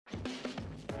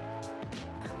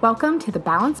Welcome to the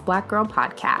Balanced Black Girl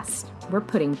podcast. We're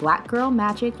putting Black girl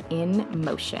magic in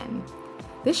motion.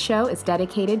 This show is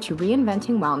dedicated to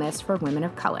reinventing wellness for women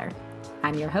of color.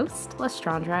 I'm your host,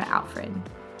 Lestrandra Alfred.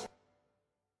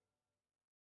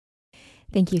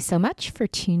 Thank you so much for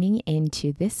tuning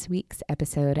into this week's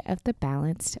episode of the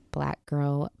Balanced Black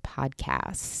Girl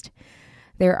podcast.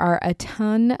 There are a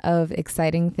ton of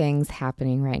exciting things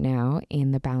happening right now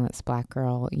in the Balanced Black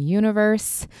Girl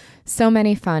universe. So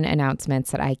many fun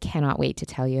announcements that I cannot wait to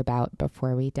tell you about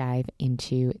before we dive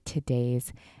into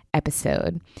today's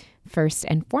episode. First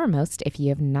and foremost, if you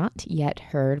have not yet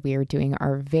heard, we are doing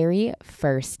our very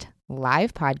first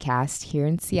live podcast here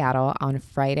in Seattle on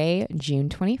Friday, June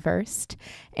 21st,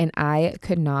 and I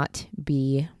could not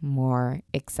be more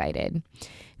excited.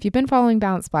 If you've been following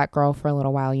Balanced Black Girl for a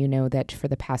little while, you know that for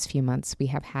the past few months, we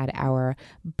have had our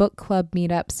book club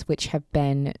meetups, which have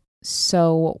been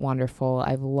so wonderful.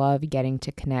 I've loved getting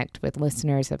to connect with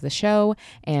listeners of the show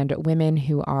and women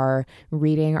who are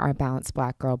reading our Balanced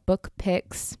Black Girl book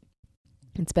picks.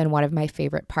 It's been one of my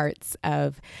favorite parts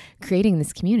of creating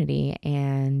this community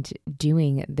and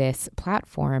doing this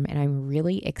platform, and I'm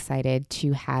really excited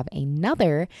to have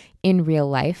another in real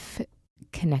life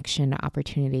connection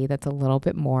opportunity that's a little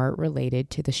bit more related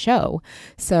to the show.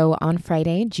 So on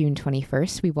Friday, June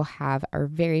 21st, we will have our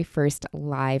very first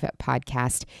live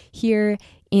podcast here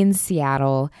in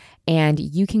Seattle, and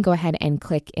you can go ahead and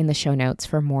click in the show notes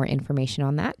for more information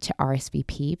on that to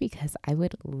RSVP because I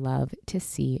would love to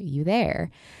see you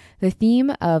there. The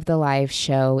theme of the live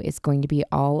show is going to be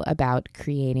all about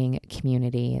creating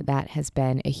community. That has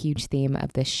been a huge theme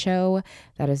of this show.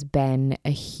 That has been a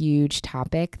huge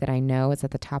topic that I know is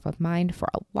at the top of mind for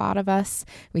a lot of us.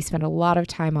 We spend a lot of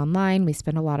time online. We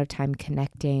spend a lot of time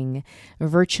connecting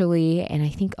virtually, and I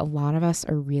think a lot of us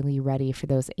are really ready for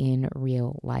those in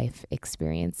real life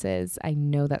experiences. I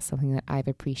know that's something that I've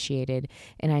appreciated,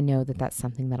 and I know that that's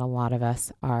something that a lot of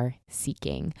us are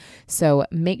seeking. So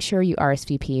make sure you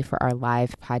RSVP for our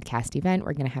live podcast event.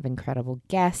 We're going to have incredible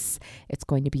guests. It's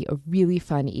going to be a really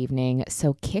fun evening.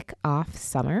 So kick off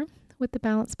summer with the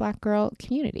Balanced Black Girl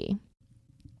community.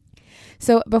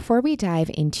 So before we dive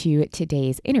into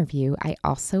today's interview, I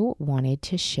also wanted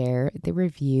to share the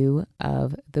review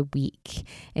of the week,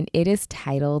 and it is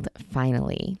titled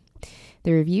Finally.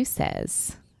 The review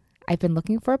says, I've been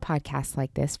looking for a podcast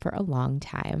like this for a long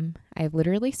time. I've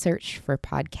literally searched for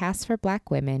podcasts for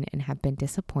Black women and have been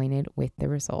disappointed with the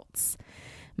results.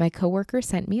 My coworker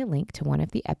sent me a link to one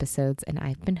of the episodes and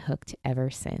I've been hooked ever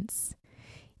since.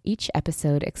 Each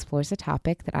episode explores a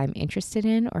topic that I'm interested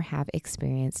in or have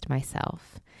experienced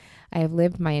myself. I have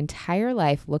lived my entire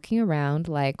life looking around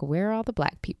like, where are all the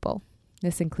Black people?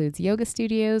 This includes yoga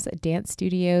studios, dance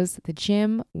studios, the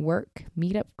gym, work,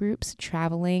 meetup groups,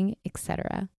 traveling,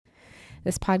 etc.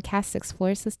 This podcast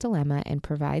explores this dilemma and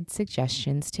provides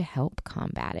suggestions to help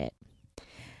combat it.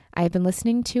 I have been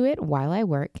listening to it while I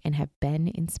work and have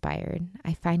been inspired.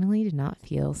 I finally did not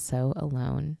feel so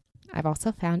alone. I've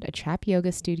also found a trap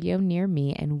yoga studio near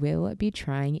me and will be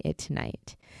trying it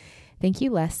tonight. Thank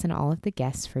you, Les, and all of the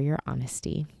guests for your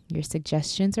honesty. Your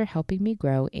suggestions are helping me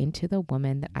grow into the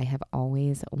woman that I have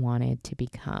always wanted to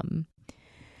become.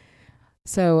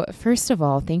 So, first of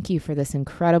all, thank you for this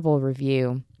incredible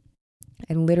review.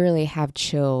 I literally have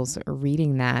chills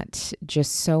reading that.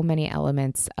 Just so many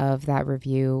elements of that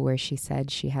review where she said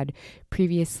she had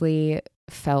previously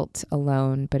felt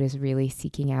alone, but is really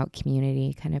seeking out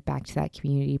community, kind of back to that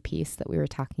community piece that we were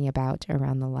talking about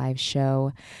around the live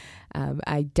show.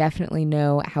 I definitely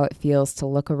know how it feels to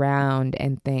look around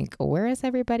and think, where is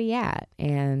everybody at?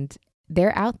 And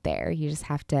they're out there. You just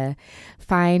have to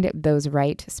find those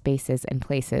right spaces and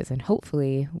places, and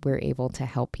hopefully we're able to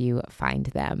help you find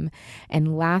them.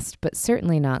 And last but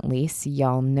certainly not least,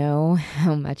 y'all know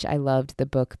how much I loved the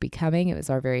book Becoming. It was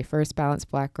our very first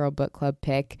Balanced Black Girl Book Club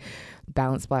pick.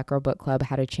 Balanced Black Girl Book Club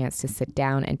had a chance to sit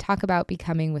down and talk about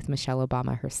becoming with Michelle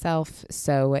Obama herself.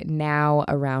 So now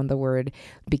around the word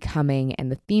becoming and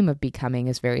the theme of becoming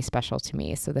is very special to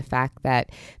me. So the fact that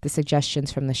the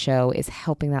suggestions from the show is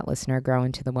helping that listener grow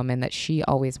into the woman that she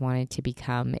always wanted to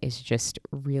become is just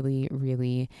really,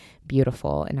 really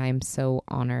beautiful. And I am so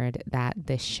honored that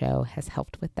this show has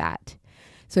helped with that.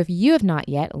 So if you have not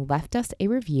yet left us a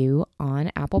review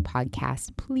on Apple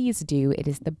Podcasts, please do. It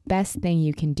is the best thing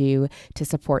you can do to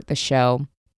support the show.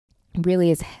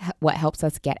 really is what helps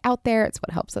us get out there. It's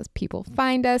what helps us people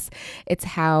find us. It's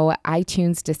how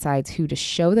iTunes decides who to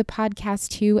show the podcast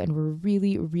to. And we're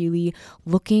really, really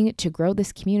looking to grow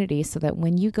this community so that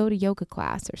when you go to yoga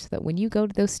class or so that when you go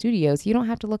to those studios, you don't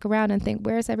have to look around and think,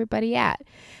 where's everybody at?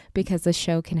 Because the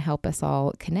show can help us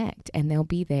all connect and they'll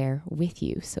be there with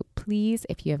you. So please,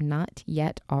 if you have not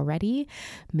yet already,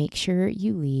 make sure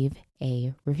you leave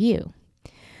a review.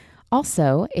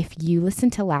 Also, if you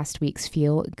listened to last week's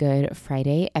Feel Good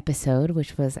Friday episode,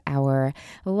 which was our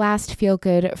last Feel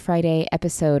Good Friday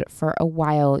episode for a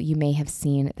while, you may have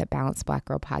seen that Balanced Black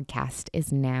Girl podcast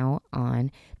is now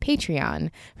on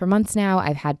Patreon. For months now,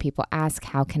 I've had people ask,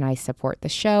 how can I support the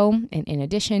show? And in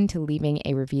addition to leaving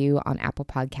a review on Apple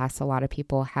Podcasts, a lot of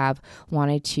people have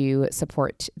wanted to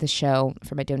support the show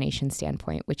from a donation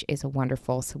standpoint, which is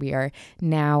wonderful. So we are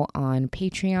now on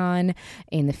Patreon.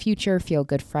 In the future, Feel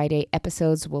Good Friday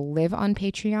episodes will live on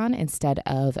Patreon instead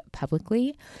of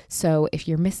publicly. So if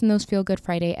you're missing those Feel Good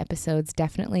Friday episodes,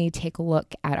 definitely take a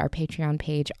look at our Patreon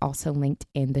page, also linked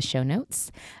in the show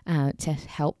notes, to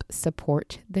help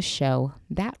support the show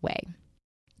that way.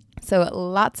 So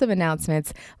lots of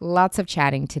announcements, lots of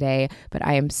chatting today, but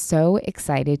I am so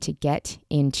excited to get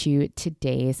into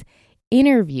today's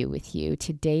interview with you.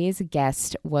 Today's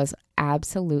guest was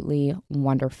absolutely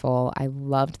wonderful. I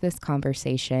loved this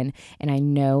conversation, and I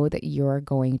know that you're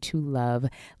going to love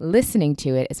listening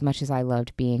to it as much as I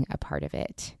loved being a part of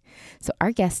it. So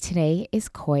our guest today is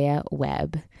Koya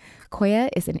Webb. Koya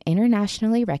is an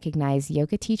internationally recognized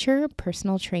yoga teacher,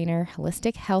 personal trainer,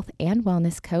 holistic health and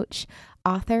wellness coach,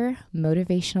 author,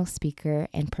 motivational speaker,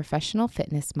 and professional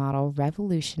fitness model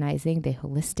revolutionizing the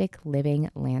holistic living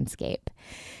landscape.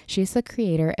 She is the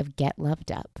creator of Get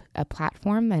Loved Up, a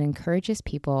platform that encourages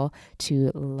people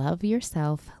to love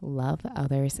yourself, love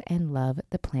others, and love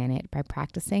the planet by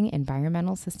practicing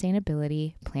environmental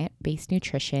sustainability, plant-based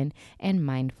nutrition, and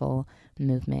mindful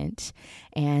movement.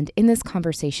 And in this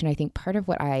conversation, I think part of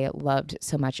what I loved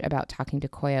so much about talking to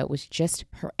Koya was just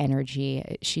her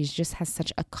energy. She just has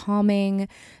such a calming,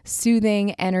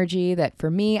 soothing energy that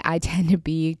for me, I tend to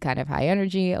be kind of high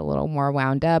energy, a little more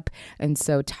wound up. And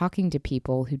so talking to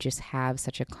people who just have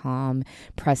such a calm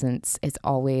presence is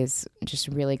always just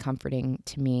really comforting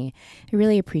to me. I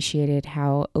really appreciated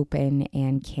how open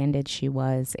and candid she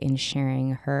was in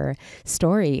sharing her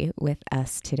story with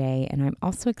us today. And I'm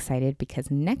also excited because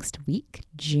next week,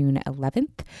 June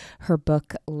 11th, her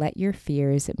book, Let Your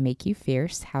Fears Make You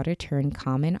Fierce, How to Turn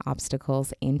Common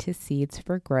Obstacles into Seeds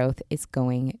for Growth, is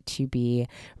going to be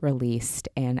released.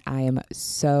 And I am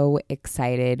so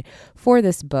excited for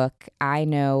this book. I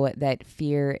know that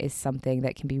fear is something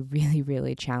that can be really,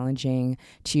 really challenging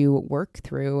to work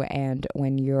through. And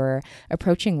when you're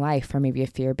approaching life from maybe a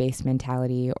fear-based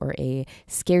mentality or a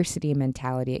scarcity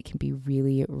mentality, it can be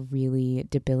really, really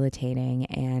debilitating.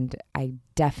 And I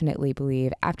definitely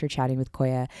believe, after chatting with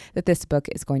Koya, that this book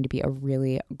is going to be a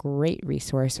really great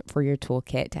resource for your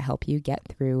toolkit to help you get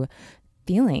through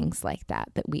feelings like that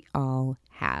we all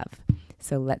have.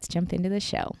 So let's jump into the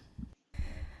show.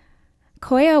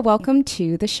 Koya, welcome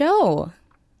to the show.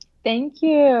 Thank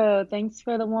you. Thanks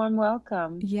for the warm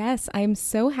welcome. Yes, I'm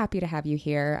so happy to have you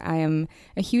here. I am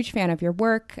a huge fan of your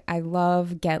work. I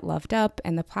love Get Loved Up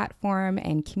and the platform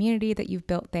and community that you've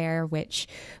built there, which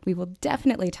we will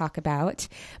definitely talk about.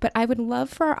 But I would love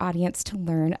for our audience to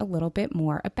learn a little bit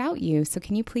more about you. So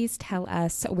can you please tell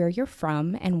us where you're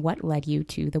from and what led you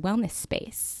to the wellness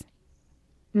space?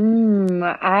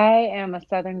 I am a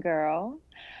Southern girl.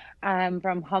 I'm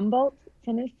from Humboldt,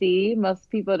 Tennessee. Most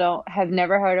people don't have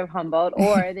never heard of Humboldt,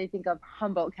 or they think of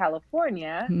Humboldt,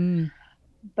 California. Mm.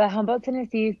 But Humboldt,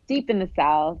 Tennessee is deep in the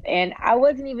South. And I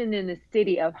wasn't even in the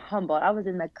city of Humboldt. I was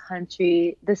in the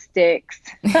country, the sticks.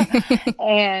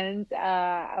 And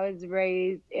I was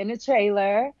raised in a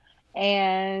trailer.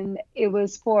 And it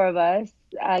was four of us,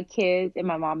 kids, and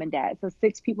my mom and dad. So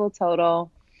six people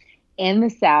total in the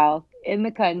South, in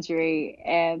the country.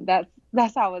 And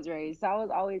that's how I was raised. So I was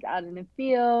always out in the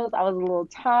fields. I was a little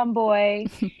tomboy.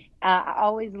 I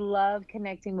always loved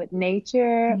connecting with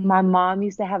nature. My mom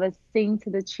used to have us sing to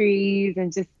the trees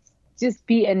and just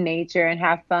be in nature and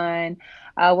have fun.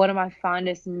 One of my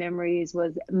fondest memories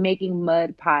was making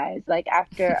mud pies. Like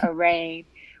after a rain,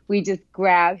 we just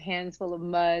grab handful of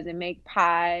mud and make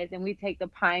pies, and we take the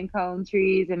pine cone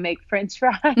trees and make French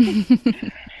fries.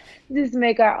 Just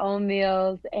make our own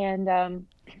meals. And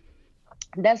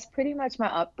that's pretty much my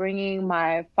upbringing.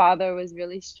 My father was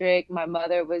really strict. My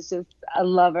mother was just a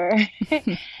lover.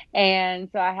 And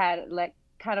so I had like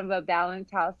kind of a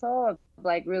balanced household of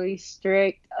like really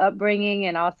strict upbringing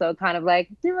and also kind of like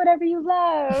do whatever you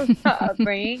love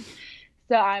upbringing.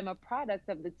 So I'm a product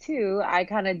of the two. I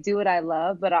kind of do what I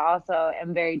love, but I also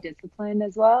am very disciplined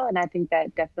as well. And I think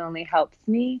that definitely helps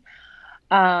me.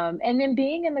 And then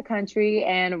being in the country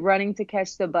and running to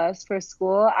catch the bus for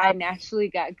school, I naturally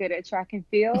got good at track and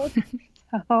field.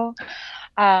 So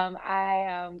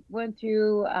I went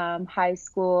through high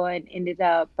school and ended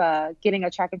up getting a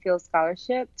track and field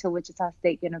scholarship to Wichita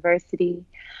State University.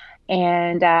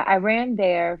 And I ran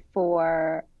there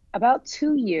for about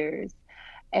 2 years.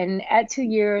 And at 2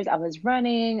 years, I was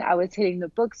running, I was hitting the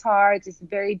books hard, just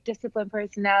very disciplined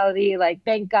personality. Like,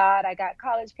 thank God I got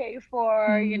college paid for,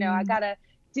 I got to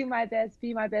do my best,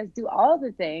 be my best, do all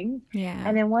the things. Yeah.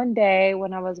 And then one day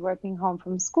when I was working home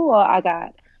from school, I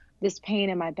got this pain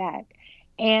in my back.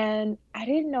 And I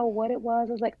didn't know what it was.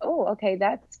 I was like, oh, okay,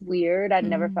 that's weird. I'd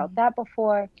never felt that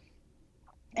before.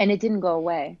 And it didn't go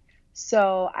away.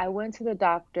 So I went to the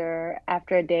doctor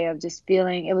after a day of just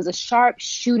feeling it was a sharp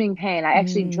shooting pain. I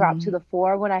actually dropped to the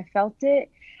floor when I felt it.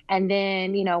 And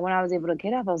then, when I was able to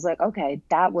get up, I was like, okay,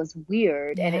 that was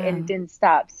weird. And it didn't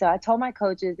stop. So I told my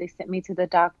coaches, they sent me to the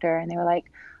doctor and they were like,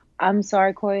 I'm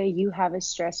sorry, Koya, you have a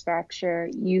stress fracture.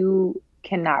 You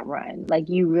cannot run. Like,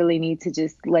 you really need to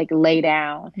just like lay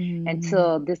down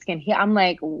until this can heal. I'm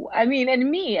like, I mean, and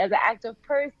me as an active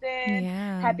person,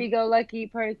 happy-go-lucky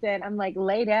person, I'm like,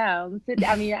 lay down.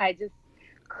 I mean, I just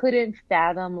couldn't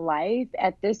fathom life.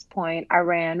 At this point, I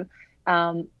ran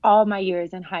all my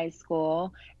years in high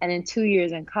school and then 2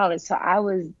 years in college. So I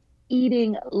was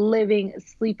eating, living,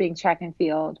 sleeping track and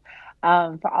field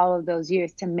for all of those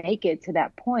years to make it to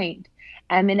that point.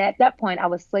 And then at that point, I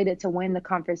was slated to win the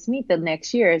conference meet the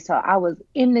next year. So I was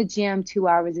in the gym 2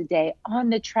 hours a day, on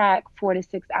the track 4 to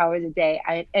 6 hours a day.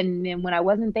 And then when I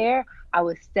wasn't there, I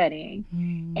was studying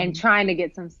and trying to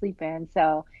get some sleep in.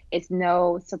 So it's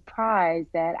no surprise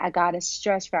that I got a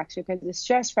stress fracture, because the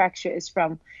stress fracture is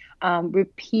from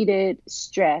repeated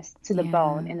stress to the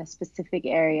bone in a specific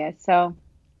area. So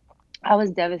I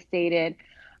was devastated.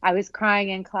 I was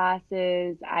crying in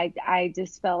classes. I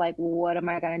just felt like, what am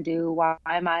I going to do? Why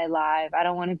am I alive? I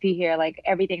don't want to be here. Like,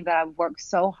 everything that I've worked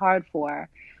so hard for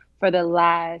the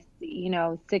last,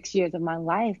 6 years of my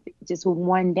life, just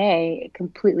one day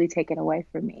completely taken away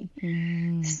from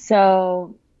me.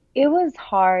 So it was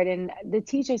hard. And the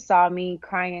teacher saw me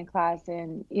crying in class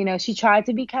and, she tried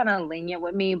to be kind of lenient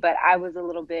with me, but I was a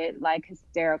little bit like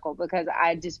hysterical because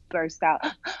I just burst out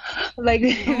like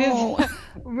this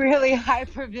really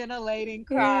hyperventilating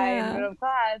cry in the middle of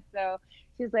class. So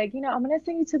she's like, I'm going to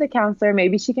send you to the counselor.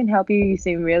 Maybe she can help you. You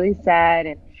seem really sad.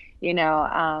 And,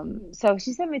 so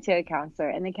she sent me to a counselor,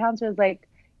 and the counselor was like,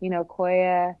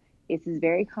 Koya, this is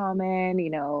very common,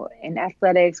 in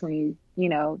athletics, when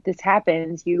this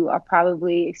happens, you are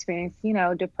probably experiencing,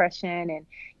 depression, and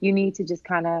you need to just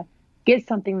kind of get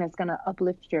something that's going to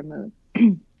uplift your mood.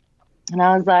 And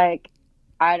I was like,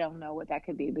 I don't know what that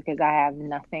could be, because I have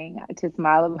nothing to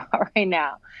smile about right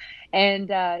now. And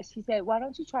she said, why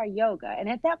don't you try yoga? And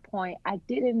at that point, I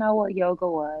didn't know what yoga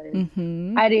was.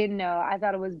 I didn't know. I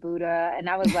thought it was Buddha. And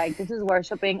I was like, this is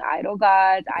worshiping idol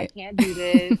gods. I can't do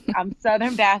this. I'm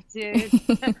Southern Baptist.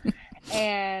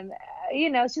 And,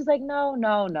 she's like, no.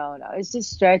 It's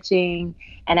just stretching.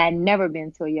 And I'd never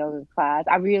been to a yoga class.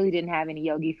 I really didn't have any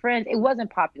yogi friends. It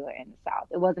wasn't popular in the South.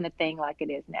 It wasn't a thing like it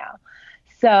is now.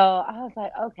 So I was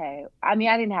like, okay. I mean,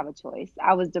 I didn't have a choice.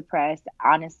 I was depressed.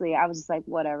 Honestly, I was just like,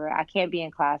 whatever. I can't be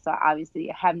in class. So obviously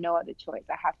I have no other choice.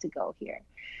 I have to go here.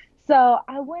 So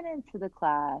I went into the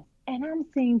class, and I'm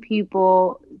seeing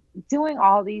people doing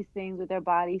all these things with their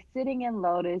bodies, sitting in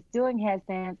lotus, doing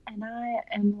headstands. And I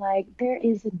am like, there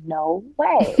is no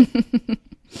way.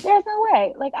 There's no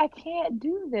way. Like, I can't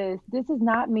do this. This is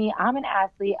not me. I'm an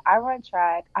athlete. I run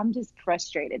track. I'm just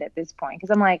frustrated at this point,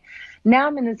 because I'm like, now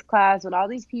I'm in this class with all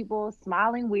these people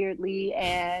smiling weirdly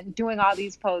and doing all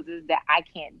these poses that I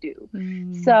can't do.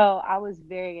 So I was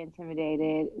very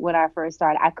intimidated when I first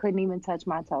started. I couldn't even touch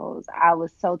my toes. I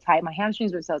was so tight. My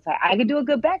hamstrings were so tight. I could do a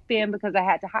good back bend because I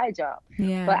had to high jump.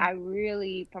 But I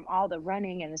really, from all the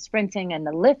running and the sprinting and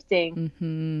the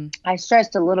lifting, I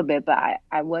stretched a little bit, but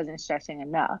I wasn't stretching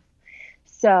enough.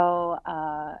 So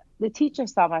the teacher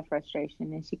saw my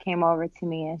frustration, and she came over to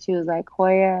me and she was like,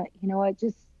 Koya, you know what,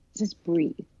 just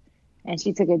breathe. And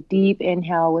she took a deep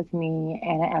inhale with me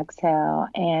and an exhale.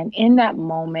 And in that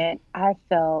moment, I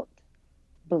felt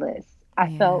bliss.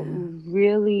 I felt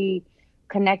really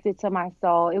connected to my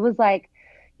soul. It was like,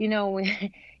 when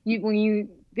you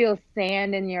feel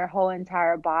sand in your whole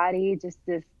entire body, just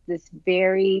this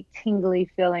very tingly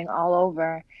feeling all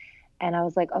over. And I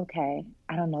was like, okay,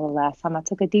 I don't know the last time I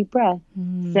took a deep breath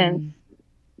since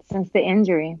the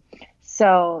injury.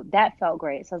 So that felt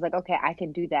great. So I was like, okay, I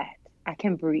can do that. I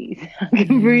can breathe. I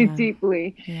can breathe Yeah.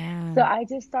 deeply. So Yeah. I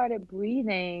just started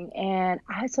breathing, and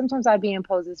I sometimes I'd be in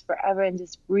poses forever and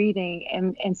just breathing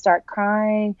and start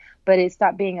crying, but it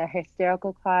stopped being a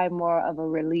hysterical cry, more of a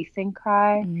releasing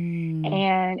cry. Mm.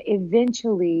 And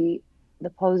eventually the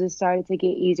poses started to get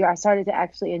easier. I started to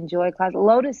actually enjoy class.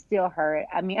 Lotus still hurt.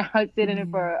 I mean, I would sit in it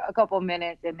Yeah. for a couple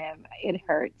minutes and then it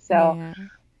hurt. So, Yeah.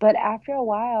 but after a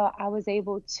while, I was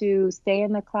able to stay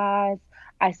in the class.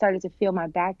 I started to feel my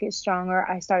back get stronger.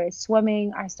 I started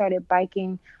swimming. I started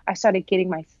biking. I started getting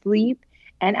my sleep.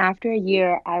 And after a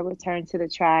year, I returned to the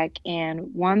track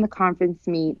and won the conference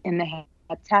meet in the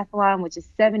heptathlon, which is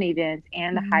 7 events,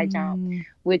 and the high jump, Mm.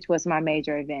 which was my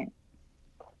major event.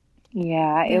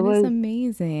 Yeah, That is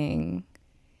amazing.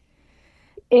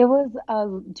 it was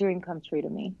a dream come true to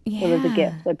me. It was a Yeah.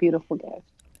 gift, a beautiful gift.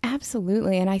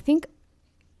 Absolutely. And I think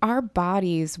our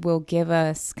bodies will give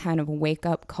us kind of wake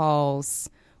up calls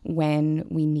when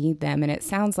we need them. And it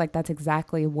sounds like that's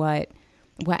exactly what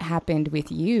happened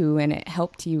with you, and it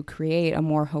helped you create a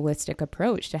more holistic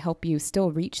approach to help you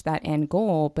still reach that end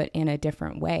goal, but in a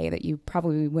different way that you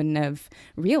probably wouldn't have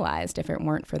realized if it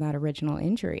weren't for that original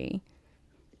injury.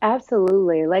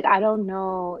 Absolutely. Like I don't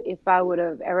know if I would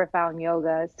have ever found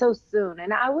yoga so soon.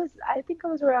 And I think I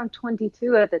was around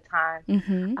 22 at the time.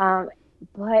 Mm-hmm. Um,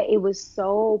 but it was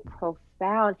so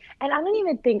profound. And I don't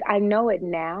even think I know it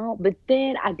now, but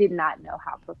then I did not know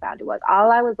how profound it was.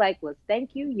 All I was like was,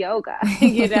 thank you, yoga.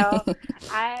 You know,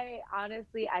 I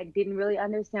honestly, I didn't really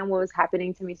understand what was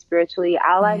happening to me spiritually.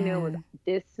 All I knew was Yeah.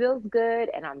 this feels good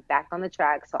and I'm back on the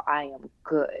track, so I am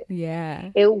good. Yeah.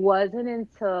 It wasn't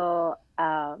until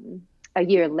a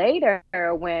year later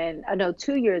when, no,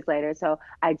 2 years later. So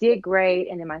I did great.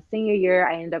 And in my senior year,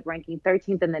 I ended up ranking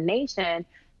 13th in the nation.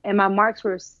 And my marks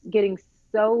were getting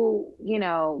so,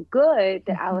 good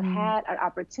that I Mm-hmm. had an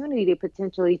opportunity to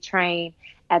potentially train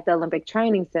at the Olympic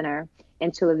Training Center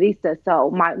in Chula Vista. So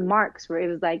my marks were, it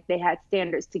was like they had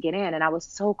standards to get in, and I was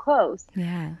so close.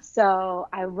 Yeah. So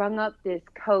I rung up this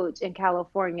coach in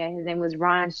California. His name was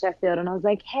Ron Sheffield. And I was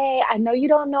like, hey, I know you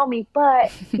don't know me,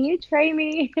 but can you train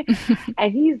me?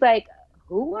 And he's like,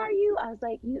 who are you? I was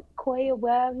like, you, Koya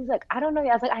Webb. He's like, I don't know you.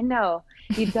 I was like, I know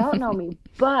you don't know me,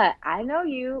 but I know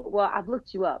you. Well, I've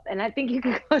looked you up and I think you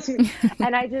could coach me.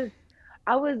 And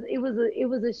it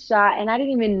was a shot. And I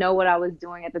didn't even know what I was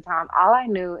doing at the time. All I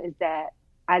knew is that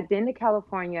I'd been to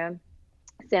California,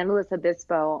 San Luis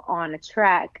Obispo, on a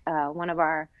track, one of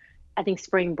our, I think,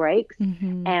 spring breaks.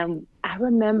 Mm-hmm. And I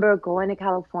remember going to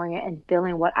California and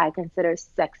feeling what I consider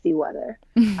sexy weather.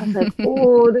 I was like,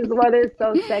 oh, this weather is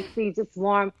so sexy, just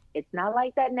warm. It's not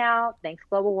like that now. Thanks,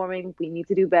 global warming. We need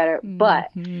to do better. But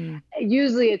Mm-hmm.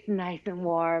 usually it's nice and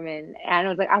warm. And I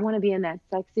was like, I want to be in that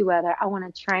sexy weather. I want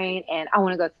to train and I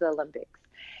want to go to the Olympics.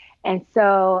 And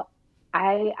so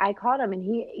I called him and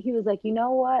he was like, you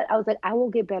know what? I was like, I will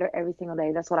get better every single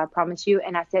day. That's what I promise you.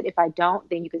 And I said, if I don't,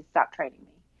 then you can stop training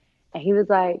me. And he was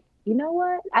like, you know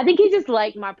what? I think he just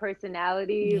liked my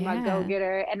personality, my Yeah.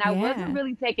 go-getter. And I wasn't Yeah.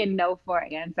 really taking no for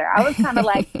an answer. I was kind of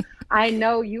like, I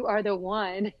know you are the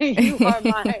one. You are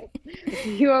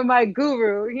my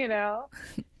guru.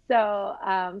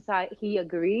 So he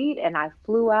agreed and I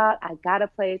flew out. I got a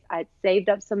place. I saved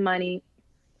up some money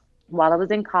while I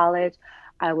was in college.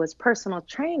 I was personal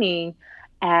training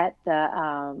at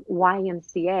the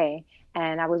YMCA,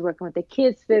 and I was working with the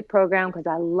Kids Fit program because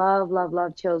I love, love,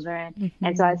 love children.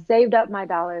 And so I Mm-hmm. saved up my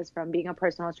dollars from being a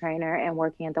personal trainer and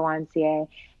working at the YMCA.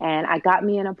 And I got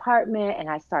me an apartment and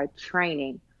I started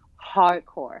training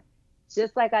hardcore,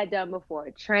 just like I'd done before,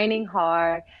 training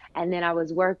hard. And then I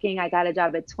was working. I got a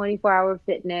job at 24 Hour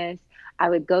Fitness. I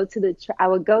would go to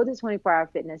 24 Hour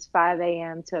Fitness 5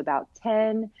 a.m. to about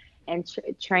 10 and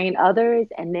train others.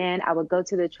 And then I would go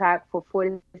to the track for 4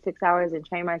 to 6 hours and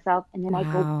train myself. And then I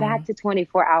go Wow. back to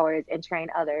 24 hours and train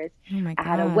others. Oh my I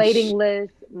had a waiting gosh.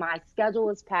 list. My schedule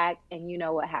was packed. And you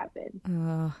know what happened?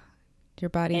 Oh, your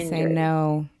body's saying Injury.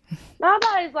 no. My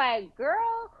body's like, girl,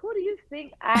 who do you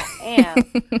think I am?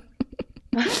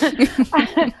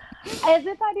 As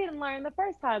if I didn't learn the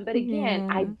first time. But again,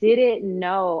 I Yeah. didn't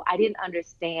know, I didn't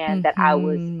understand that I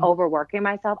was Mm-hmm. overworking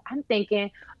myself. I'm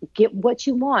thinking, get what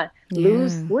you want,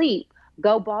 lose Yeah. sleep,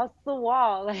 go boss the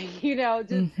wall. Like, just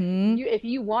Mm-hmm. if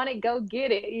you want it, go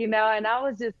get it. And I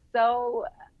was just so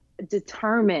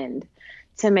determined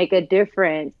to make a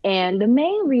difference. And the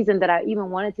main reason that I even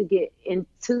wanted to get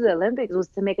into the Olympics was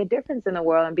to make a difference in the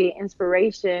world and be an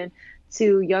inspiration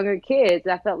to younger kids.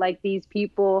 I felt like these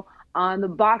people on the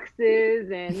boxes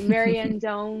and Marianne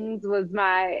Jones was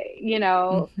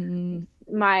Mm-hmm.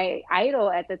 my idol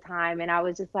at the time. And I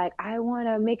was just like, I want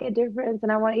to make a difference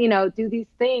and I want to, do these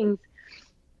things.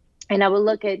 And I would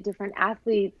look at different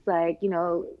athletes like,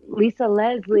 Lisa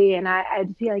Leslie, and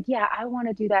I'd be like, yeah, I want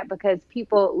to do that because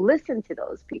people listen to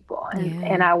those people. And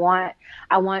Yeah. I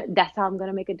want, that's how I'm going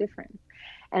to make a difference.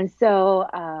 And so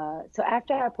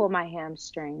after I pulled my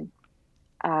hamstring,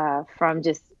 from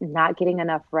just not getting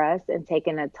enough rest and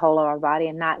taking a toll on my body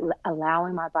and not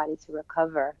allowing my body to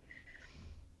recover,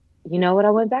 you know what I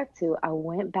went back to? I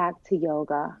went back to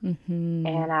yoga. Mm-hmm.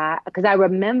 And because I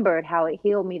remembered how it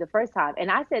healed me the first time. And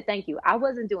I said, thank you. I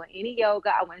wasn't doing any yoga.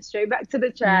 I went straight back to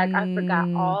the track. I forgot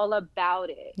Mm, all about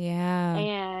it. yeah.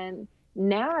 And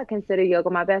now I consider yoga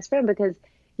my best friend because,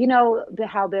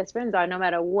 how best friends are, no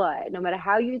matter what, no matter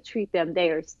how you treat them, they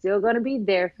are still going to be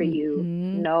there for you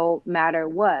Mm-hmm. no matter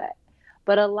what.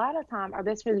 But a lot of time, our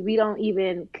best friends, we don't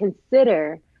even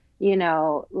consider,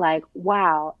 like,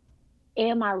 wow,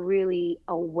 am I really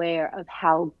aware of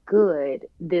how good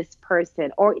this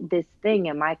person or this thing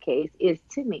in my case is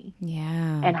to me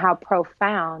Yeah. and how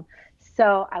profound?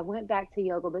 So I went back to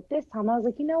yoga, but this time I was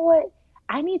like, you know what?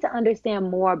 I need to understand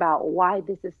more about why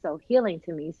this is so healing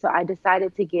to me. So I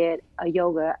decided to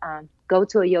go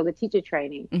to a yoga teacher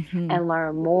training Mm-hmm. and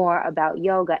learn more about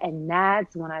yoga. And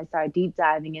that's when I started deep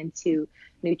diving into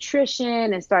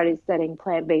nutrition and started studying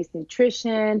plant-based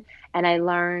nutrition. And I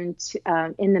learned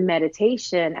in the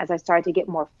meditation as I started to get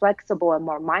more flexible and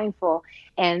more mindful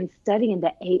and studying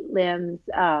the 8 limbs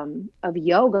of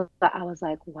yoga, I was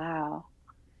like, wow,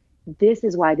 this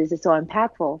is why this is so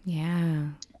impactful, Yeah.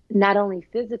 not only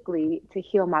physically to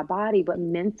heal my body, but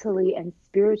mentally and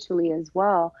spiritually as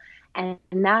well. And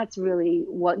that's really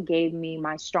what gave me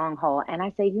my stronghold. And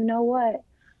I say, you know what?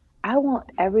 I want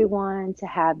everyone to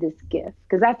have this gift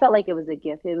because I felt like it was a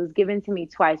gift. It was given to me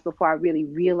twice before I really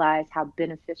realized how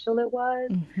beneficial it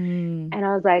was. Mm-hmm. And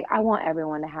I was like, I want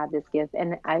everyone to have this gift.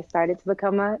 And I started to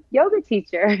become a yoga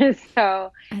teacher.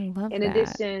 So, I love in that.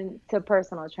 addition to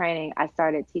personal training, I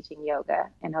started teaching yoga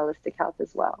and holistic health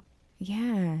as well.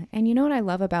 Yeah. And you know what I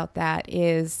love about that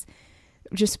is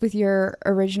just with your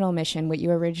original mission, what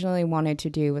you originally wanted to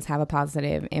do was have a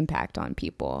positive impact on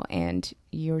people. And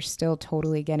you're still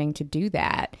totally getting to do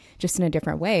that just in a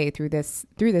different way through this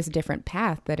different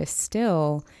path that is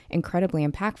still incredibly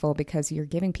impactful because you're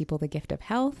giving people the gift of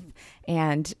health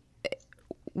and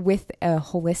with a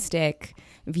holistic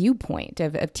viewpoint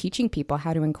of teaching people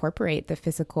how to incorporate the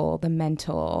physical, the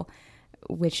mental,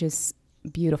 which is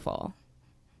beautiful.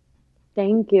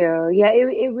 Thank you. Yeah,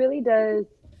 it really does.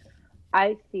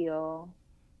 I feel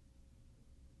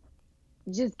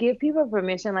just give people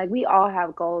permission. Like we all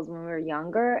have goals when we're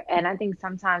younger. And I think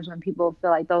sometimes when people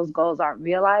feel like those goals aren't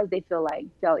realized, they feel like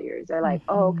failures. They're like,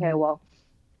 oh, okay, Mm-hmm. well,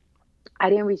 I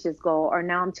didn't reach this goal, or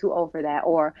now I'm too old for that,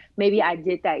 or maybe I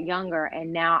did that younger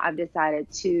and now I've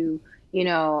decided to,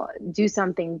 do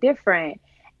something different.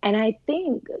 And I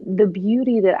think the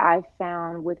beauty that I've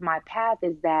found with my path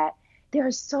is that there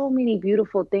are so many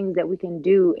beautiful things that we can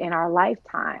do in our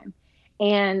lifetime.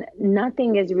 And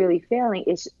nothing is really failing.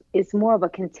 It's more of a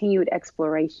continued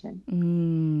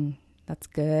exploration. That's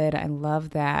good. I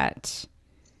love that.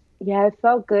 Yeah, it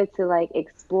felt good to like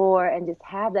explore and just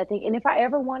have that thing. And if I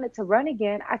ever wanted to run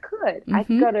again, I could. I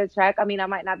could Mm-hmm. go to a track. I mean, I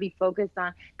might not be focused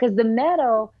on because the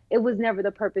medal, it was never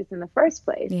the purpose in the first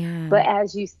place. Yeah. But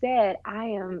as you said, I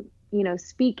am,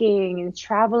 speaking and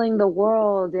traveling the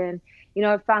world. And,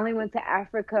 I finally went to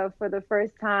Africa for the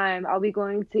first time. I'll be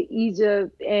going to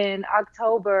Egypt in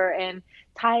October and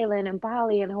Thailand and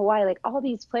Bali and Hawaii, like all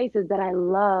these places that I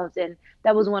loved. And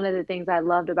that was one of the things I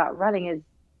loved about running is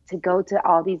to go to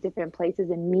all these different places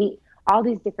and meet all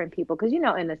these different people because in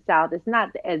the South it's not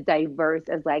as diverse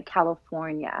as like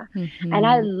California. And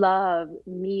I Mm-hmm. love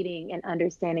meeting and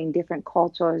understanding different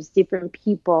cultures, different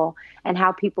people, and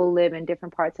how people live in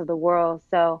different parts of the world.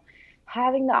 So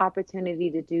having the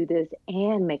opportunity to do this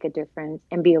and make a difference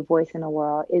and be a voice in the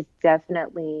world is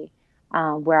definitely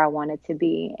where I wanted to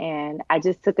be. And I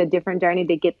just took a different journey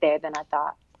to get there than I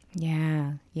thought.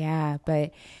 Yeah. Yeah.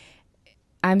 But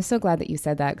I'm so glad that you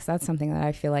said that because that's something that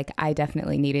I feel like I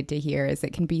definitely needed to hear is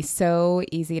it can be so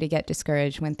easy to get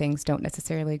discouraged when things don't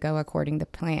necessarily go according to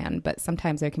plan, but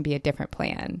sometimes there can be a different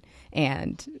plan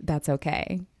and that's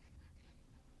okay.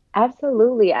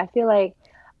 Absolutely. I feel like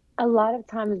a lot of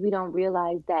times we don't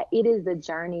realize that it is the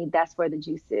journey that's where the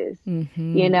juice is,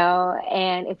 Mm-hmm.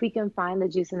 and if we can find the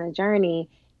juice in the journey,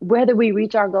 whether we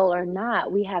reach our goal or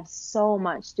not, we have so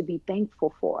much to be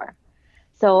thankful for.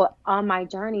 So on my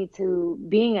journey to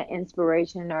being an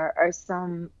inspiration or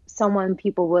someone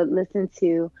people would listen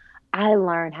to, I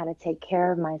learned how to take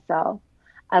care of myself.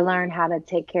 I learned how to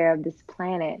take care of this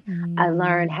planet. I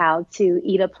learned Mm. how to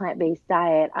eat a plant-based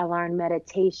diet. I learned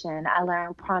meditation. I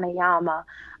learned pranayama.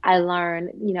 I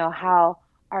learned, how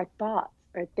our thoughts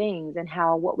or things, and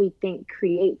how what we think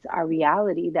creates our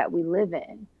reality that we live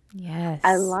in.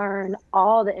 I Yes. learned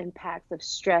all the impacts of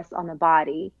stress on the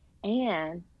body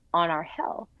and on our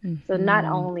health. So not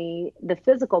Mm-hmm. only the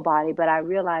physical body, but I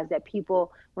realized that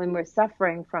people, when we're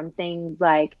suffering from things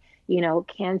like,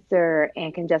 cancer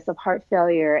and congestive heart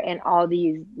failure and all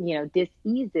these,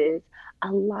 diseases,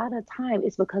 a lot of time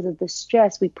it's because of the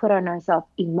stress we put on ourselves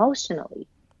emotionally.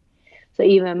 So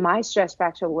even my stress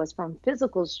fracture was from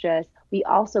physical stress. We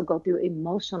also go through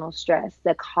emotional stress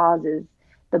that causes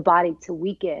the body to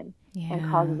weaken and Yeah.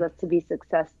 causes us to be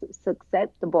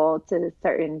susceptible to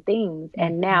certain things.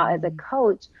 And now as a Mm-hmm.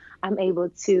 coach, I'm able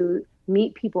to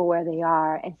meet people where they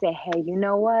are and say, hey, you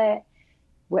know what?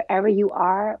 Wherever you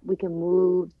are, we can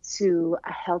move to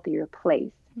a healthier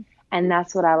place. And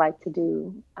that's what I like to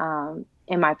do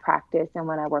in my practice and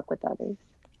when I work with others.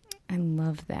 I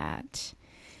love that.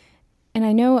 And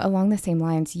I know along the same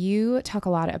lines, you talk a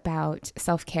lot about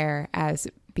self care as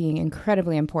being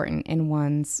incredibly important in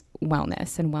one's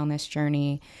wellness and wellness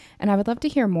journey. And I would love to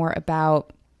hear more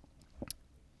about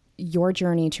your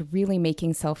journey to really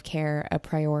making self care a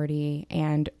priority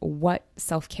and what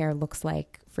self care looks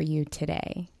like for you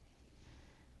today.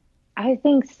 I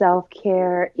think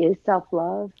self-care is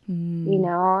self-love,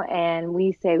 Mm, and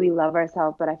we say we love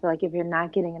ourselves, but I feel like if you're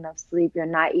not getting enough sleep, you're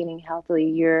not eating healthily,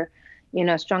 you're,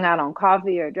 strung out on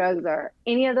coffee or drugs or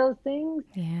any of those things,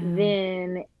 yeah.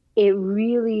 then it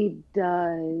really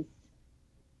does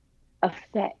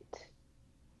affect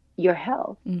your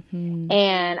health. Mm-hmm.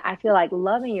 And I feel like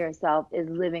loving yourself is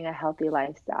living a healthy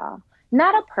lifestyle.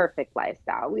 Not a perfect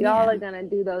lifestyle. We all Yeah. are going to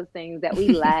do those things that we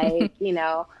like,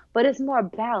 but it's more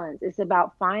balance. It's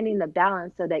about finding the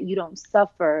balance so that you don't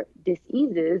suffer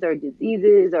diseases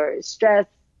or stress,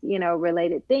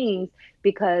 related things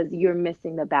because you're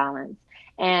missing the balance.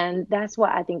 And that's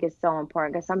what I think is so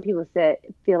important because some people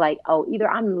feel like, oh, either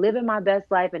I'm living my best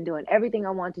life and doing everything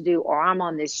I want to do, or I'm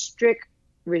on this strict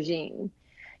regime,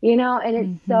 and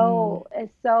Mm-hmm.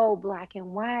 it's so black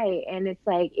and white, and it's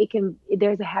like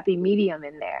there's a happy medium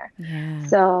in there. Yeah.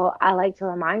 So I like to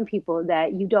remind people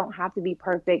that you don't have to be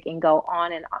perfect and go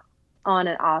on and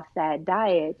off that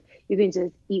diet. You can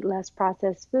just eat less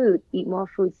processed food, eat more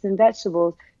fruits and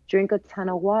vegetables, drink a ton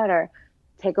of water,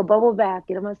 take a bubble bath,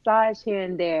 get a massage here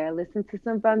and there, listen to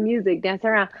some fun music, dance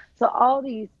around. So all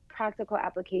these practical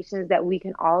applications that we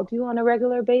can all do on a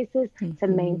regular basis to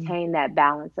Mm-hmm. maintain that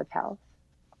balance of health.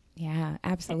 Yeah,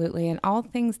 absolutely. And all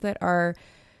things that are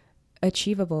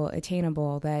achievable,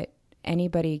 attainable, that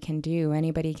anybody can do.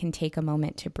 Anybody can take a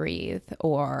moment to breathe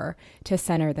or to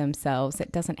center themselves.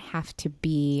 It doesn't have to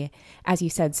be, as you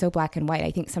said, so black and white.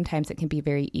 I think sometimes it can be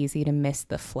very easy to miss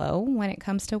the flow when it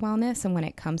comes to wellness and when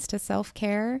it comes to self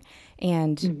care.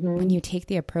 And when Hmm. you take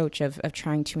the approach of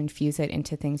trying to infuse it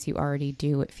into things you already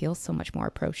do, it feels so much more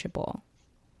approachable.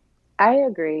 I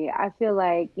agree. I feel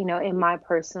like, in my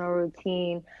personal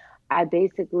routine, I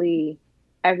basically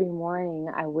every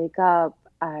morning I wake up,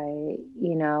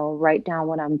 write down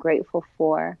what I'm grateful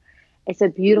for. It's a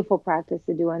beautiful practice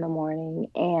to do in the morning,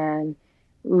 and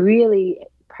really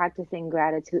practicing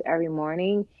gratitude every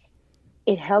morning,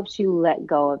 it helps you let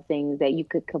go of things that you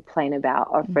could complain about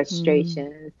or Mm-hmm.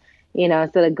 frustrations,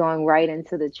 instead of going right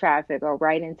into the traffic or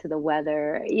right into the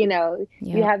weather. You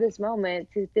Yep. have this moment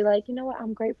to be like, you know what,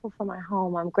 I'm grateful for my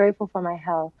home. I'm grateful for my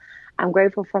health. I'm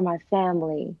grateful for my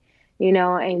family,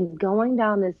 and going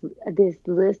down this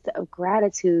list of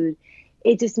gratitude,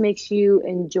 it just makes you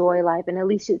enjoy life, and at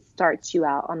least it starts you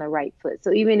out on the right foot.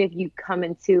 So even if you come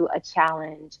into a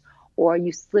challenge or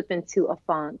you slip into a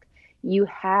funk, you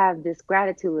have this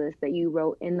gratitude list that you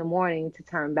wrote in the morning to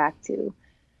turn back to.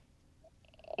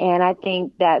 And I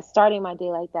think that starting my day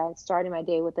like that, starting my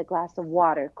day with a glass of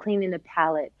water, cleaning the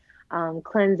palate,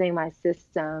 cleansing my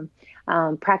system,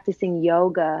 practicing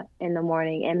yoga in the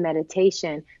morning and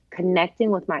meditation,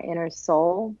 connecting with my inner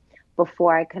soul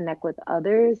before I connect with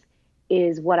others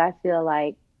is what I feel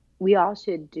like we all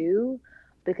should do,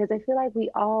 because I feel like we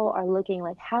all are looking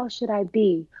like, how should I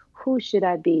be? Who should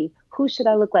I be? Who should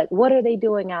I look like? What are they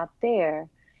doing out there?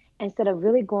 Instead of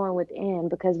really going within,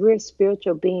 because we're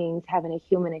spiritual beings having a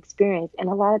human experience. And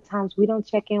a lot of times we don't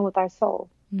check in with our soul.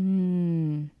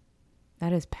 Mm,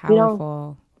 that is We don't,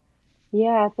 powerful.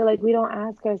 yeah, I feel like we don't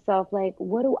ask ourselves, like,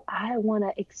 what do I want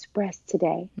to express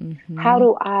today? How Mm-hmm.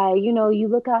 do I, you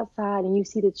look outside and you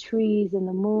see the trees and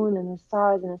the moon and the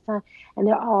stars and the sun, and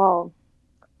they're all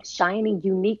shining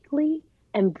uniquely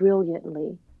and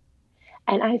brilliantly.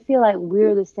 And I feel like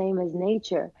we're the same as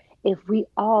nature. If we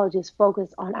all just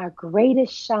focus on our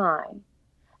greatest shine,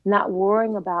 not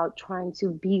worrying about trying to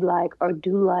be like or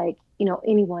do like,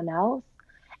 anyone else,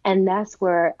 And that's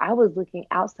where I was looking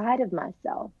outside of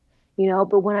myself,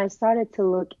 but when I started to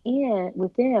look in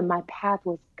within, my path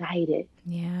was guided.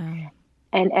 Yeah.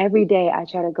 And every day I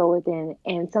try to go within.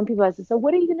 And some people I said, so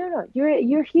what are you gonna do?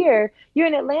 You're here. You're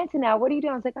in Atlanta now. What are you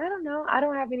doing? I was like, I don't know. I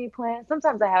don't have any plans.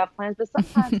 Sometimes I have plans, but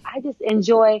sometimes I just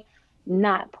enjoy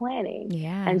not planning and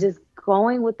Yeah. just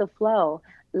going with the flow,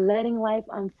 letting life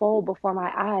unfold before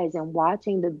my eyes and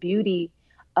watching the beauty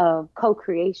of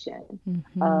co-creation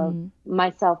of Mm-hmm.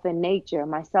 myself and nature,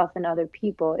 myself and other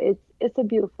people. It's a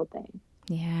beautiful thing.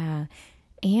 Yeah.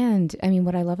 And I mean,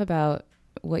 what I love about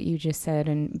what you just said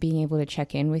and being able to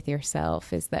check in with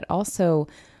yourself is that also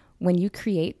when you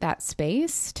create that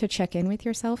space to check in with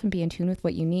yourself and be in tune with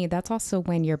what you need, that's also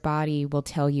when your body will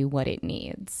tell you what it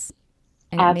needs.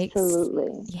 And it makes,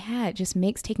 Absolutely. yeah, it just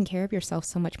makes taking care of yourself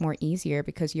so much more easier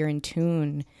because you're in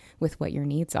tune with what your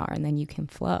needs are and then you can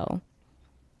flow.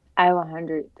 I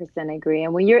 100% agree.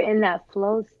 And when you're in that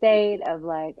flow state of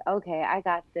like, okay, I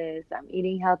got this. I'm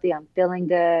eating healthy. I'm feeling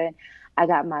good. I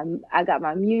got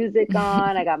my music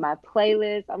on. I got my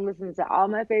playlist. I'm listening to all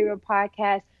my favorite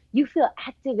podcasts. You feel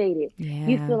activated.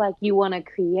 You Yeah. feel like you want to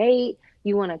create,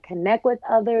 you want to connect with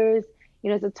others.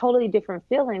 It's a totally different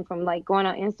feeling from like going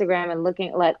on Instagram and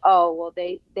looking like, oh, well,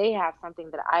 they have something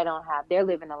that I don't have. They're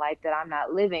living a life that I'm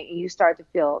not living, and you start to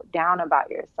feel down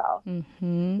about yourself.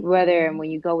 Mm-hmm. Whether and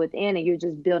when you go within and you're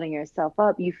just building yourself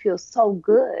up, you feel so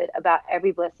good about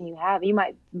every blessing you have. You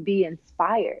might be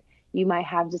inspired. You might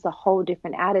have just a whole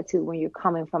different attitude when you're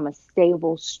coming from a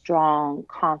stable, strong,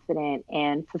 confident,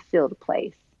 and fulfilled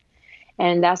place.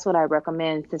 And that's what I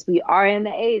recommend since we are in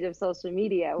the age of social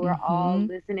media. We're all Mm-hmm.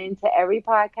 listening to every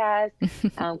podcast,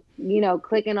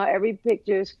 clicking on every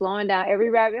picture, flowing down every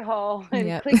rabbit hole, and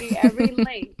Yep. clicking every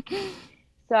link.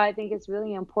 So I think it's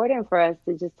really important for us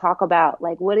to just talk about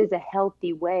like what is a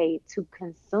healthy way to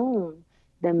consume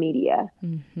the media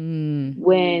Mm-hmm.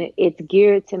 when it's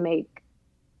geared to make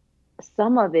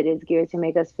some of it is geared to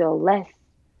make us feel less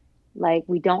like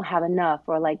we don't have enough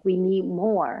or like we need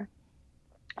more.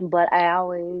 But I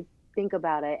always think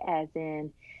about it as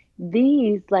in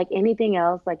these, like anything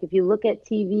else, like if you look at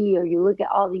TV or you look at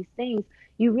all these things,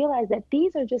 you realize that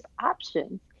these are just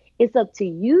options. It's up to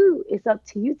you. It's up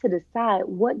to you to decide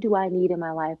what do I need in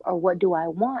my life or what do I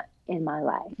want in my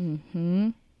life. Mm-hmm.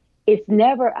 It's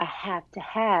never a have to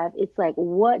have. It's like,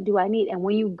 what do I need? And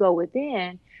when you go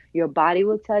within, your body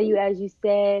will tell you, as you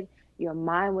said, your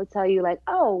mind will tell you, like,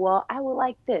 oh, well, I would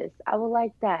like this. I would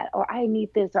like that. Or I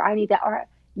need this or I need that. Or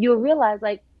you'll realize,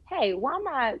 like, hey, why am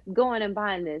I going and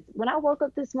buying this? When I woke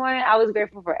up this morning, I was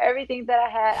grateful for everything that I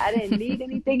had. I didn't need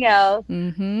anything else.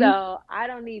 Mm-hmm. So I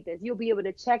don't need this. You'll be able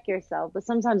to check yourself. But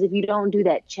sometimes if you don't do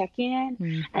that check in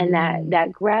and Mm-hmm.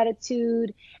 that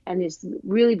gratitude and just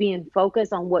really being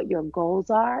focused on what your goals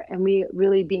are and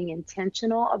really being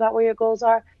intentional about where your goals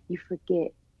are, you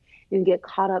forget. You get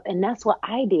caught up. And that's what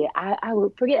I did. I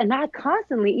would forget. And I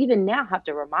constantly, even now, have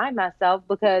to remind myself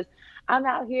because I'm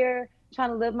out here trying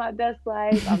to live my best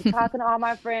life. I'm talking to all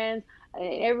my friends.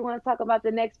 And everyone's talking about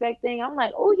the next best thing. I'm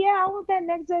like, oh, yeah, I want that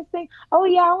next best thing. Oh,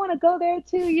 yeah, I want to go there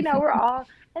too. We're all.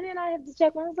 And then I have to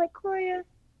check. I was like, Gloria,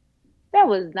 that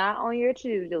was not on your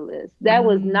to-do list. That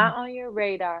was Mm. not on your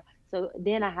radar. So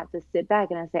then I have to sit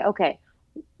back and I say, okay,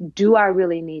 do I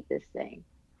really need this thing?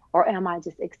 Or am I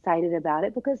just excited about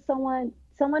it because someone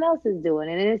else is doing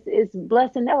it and it's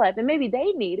blessing their life and maybe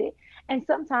they need it. And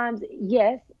sometimes,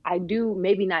 yes, I do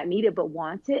maybe not need it, but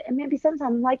want it. And maybe sometimes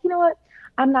I'm like, you know what?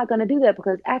 I'm not going to do that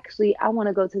because actually I want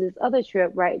to go to this other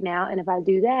trip right now. And if I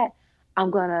do that,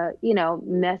 I'm gonna,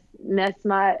 mess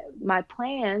my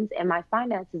plans and my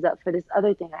finances up for this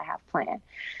other thing I have planned.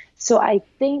 So I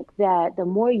think that the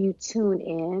more you tune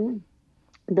in,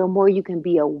 the more you can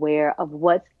be aware of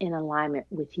what's in alignment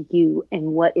with you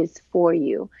and what is for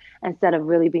you instead of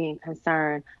really being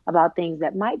concerned about things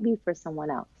that might be for someone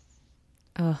else.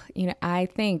 Oh,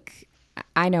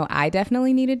 I know I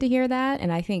definitely needed to hear that.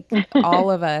 And I think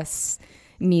all of us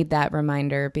need that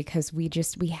reminder because we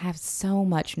have so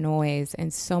much noise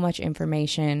and so much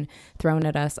information thrown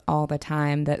at us all the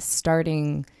time that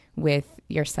starting with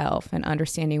yourself and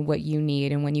understanding what you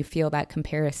need. And when you feel that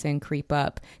comparison creep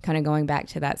up, kind of going back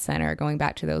to that center, going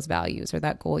back to those values or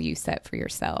that goal you set for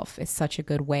yourself is such a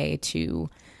good way to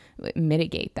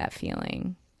mitigate that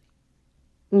feeling.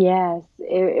 Yes,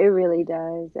 it really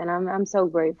does. And I'm so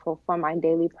grateful for my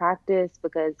daily practice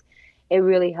because it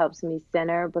really helps me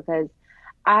center because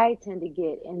I tend to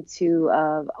get into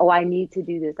oh, I need to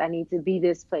do this. I need to be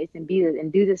this place and be this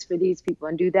and do this for these people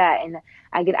and do that. And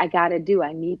I gotta do,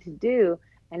 I need to do.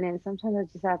 And then sometimes I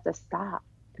just have to stop.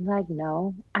 I'm like,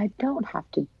 no, I don't have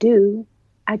to do.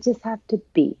 I just have to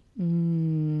be.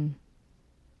 Mm.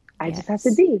 I just have to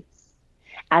Yes. be.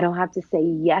 I don't have to say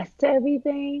yes to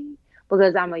everything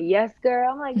because I'm a yes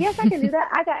girl. I'm like, yes, I can do that.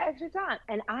 I got extra time.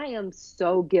 And I am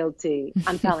so guilty.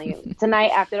 I'm telling you,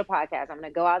 tonight after the podcast, I'm going to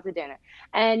go out to dinner.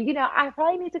 And, I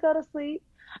probably need to go to sleep.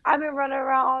 I've been running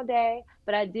around all day,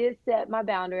 but I did set my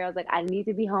boundary. I was like, I need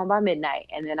to be home by midnight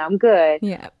and then I'm good.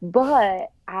 Yeah. But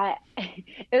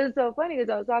it was so funny because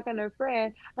I was talking to a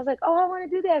friend. I was like, oh, I want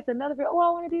to do this. Another friend, oh,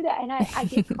 I want to do that. And I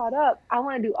get caught up. I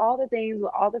want to do all the things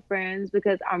with all the friends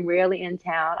because I'm rarely in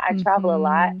town. I travel a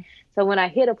lot. Mm-hmm. So when I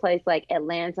hit a place like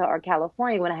Atlanta or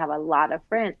California, when I have a lot of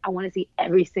friends, I want to see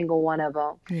every single one of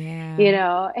them,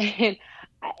 Yeah.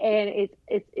 and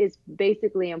it's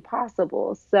basically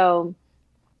impossible. So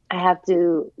I have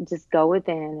to just go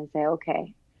within and say,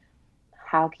 okay,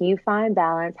 how can you find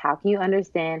balance? How can you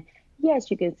understand?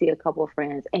 Yes, you can see a couple of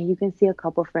friends and you can see a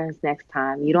couple of friends next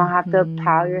time. You don't have to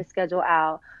pile Mm-hmm. your schedule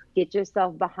out, get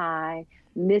yourself behind,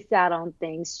 miss out on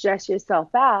things, stress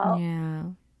yourself out Yeah.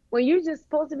 when you're just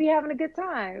supposed to be having a good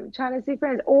time, trying to see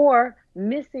friends or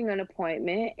missing an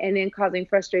appointment and then causing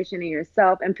frustration in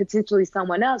yourself and potentially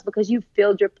someone else because you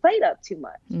filled your plate up too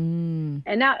much. Mm.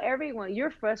 And now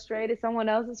you're frustrated, someone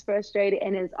else is frustrated,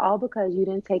 and it's all because you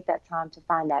didn't take that time to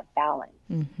find that balance.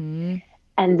 Mm-hmm.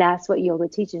 And that's what yoga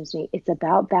teaches me. It's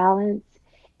about balance.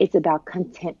 It's about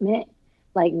contentment,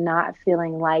 like not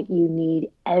feeling like you need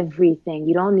everything.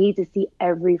 You don't need to see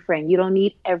every friend. You don't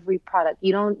need every product.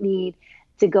 You don't need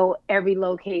to go every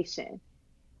location.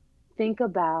 Think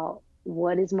about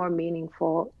what is more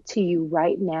meaningful to you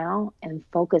right now and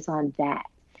focus on that.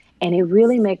 And it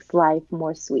really makes life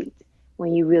more sweet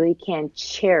when you really can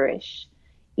cherish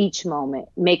each moment,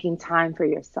 making time for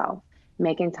yourself,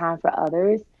 making time for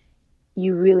others.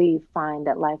 You really find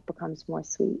that life becomes more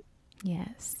sweet.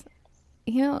 Yes.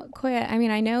 Koya, I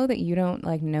mean, I know that you don't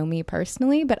know me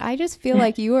personally, but I just feel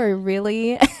like you are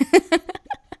really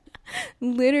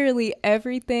literally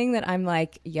everything that I'm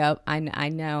like, yep, I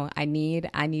know. I need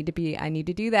to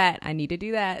do that. I need to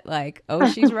do that. Like, oh,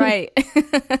 she's right.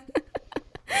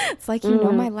 It's like,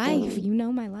 my life. You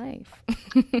know my life.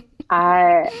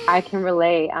 I can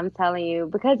relate. I'm telling you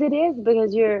because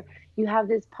you have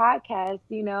this podcast,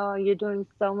 and you're doing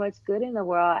so much good in the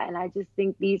world. And I just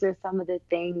think these are some of the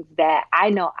things that I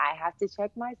know I have to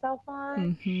check myself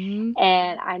on. Mm-hmm.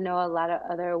 And I know a lot of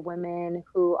other women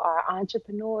who are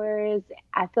entrepreneurs.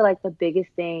 I feel like the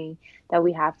biggest thing that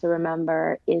we have to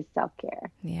remember is self-care.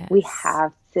 We Yes.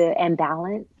 have to, and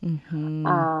balance,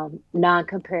 Mm-hmm.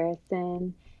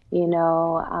 non-comparison,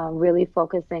 really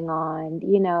focusing on,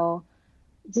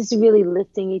 just really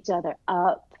lifting each other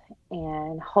up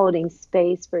and holding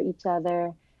space for each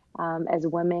other as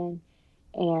women.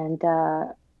 And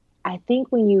I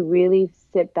think when you really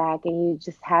sit back and you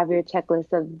just have your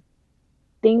checklist of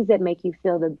things that make you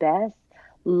feel the best,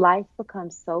 life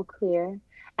becomes so clear.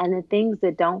 And the things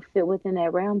that don't fit within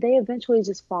that realm, they eventually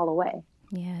just fall away.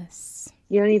 Yes.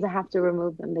 You don't even have to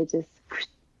remove them.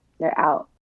 They're out.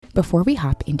 Before we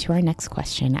hop into our next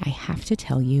question, I have to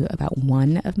tell you about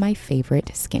one of my favorite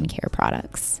skincare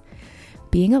products.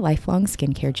 Being a lifelong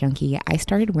skincare junkie, I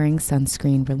started wearing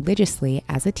sunscreen religiously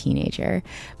as a teenager,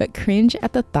 but cringe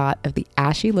at the thought of the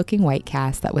ashy looking white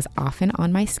cast that was often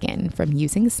on my skin from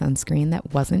using sunscreen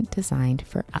that wasn't designed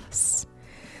for us.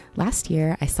 Last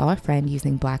year, I saw a friend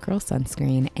using Black Girl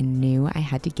sunscreen and knew I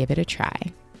had to give it a try.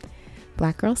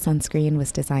 Black Girl sunscreen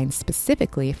was designed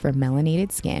specifically for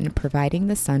melanated skin, providing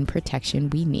the sun protection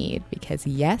we need because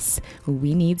yes,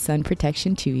 we need sun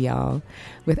protection too, y'all,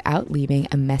 without leaving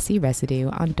a messy residue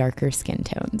on darker skin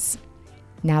tones.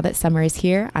 Now that summer is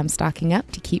here, I'm stocking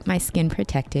up to keep my skin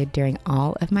protected during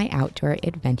all of my outdoor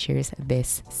adventures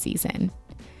this season.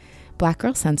 Black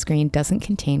Girl sunscreen doesn't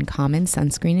contain common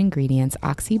sunscreen ingredients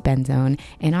oxybenzone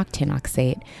and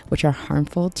octinoxate, which are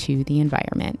harmful to the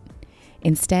environment.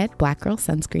 Instead, Black Girl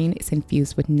sunscreen is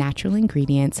infused with natural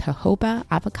ingredients jojoba,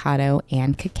 avocado,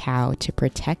 and cacao to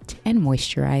protect and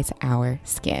moisturize our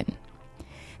skin.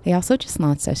 They also just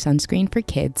launched a sunscreen for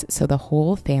kids so the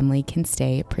whole family can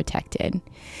stay protected.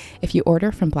 If you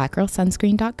order from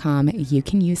blackgirlsunscreen.com, you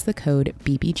can use the code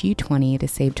BBG20 to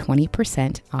save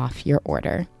 20% off your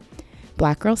order.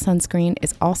 Black Girl sunscreen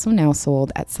is also now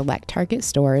sold at select Target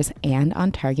stores and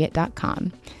on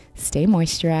Target.com. Stay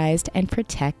moisturized and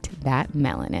protect that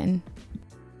melanin.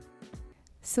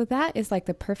 So that is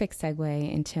the perfect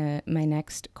segue into my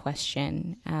next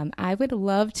question. I would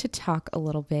love to talk a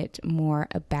little bit more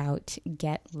about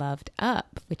Get Loved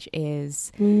Up, which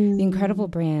is the incredible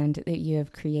brand that you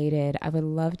have created. I would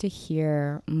love to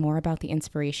hear more about the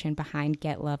inspiration behind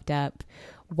Get Loved Up.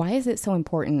 Why is it so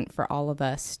important for all of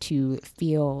us to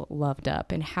feel loved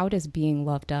up, and how does being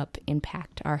loved up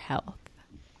impact our health?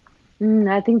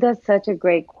 I think that's such a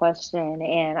great question.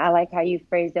 And I like how you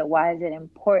phrased it. Why is it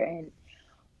important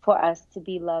for us to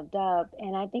be loved up?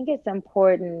 And I think it's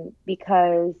important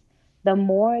because the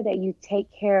more that you take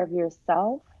care of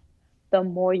yourself, the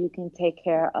more you can take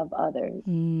care of others.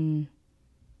 Mm,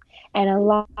 And a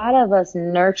lot of us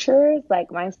nurturers,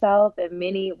 like myself and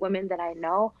many women that I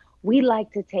know, we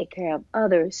like to take care of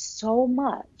others so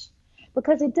much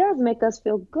because it does make us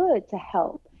feel good to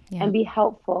help and yep. be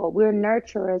helpful. We're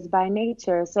nurturers by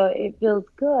nature, so it feels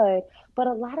good. But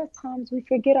a lot of times we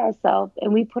forget ourselves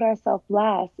and we put ourselves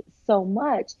last so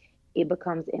much, it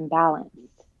becomes imbalanced.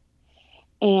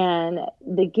 And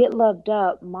the Get Loved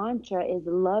Up mantra is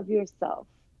love yourself,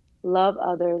 love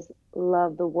others,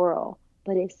 love the world.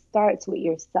 But it starts with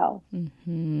yourself.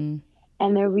 Mm-hmm.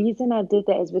 And the reason I did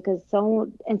that is because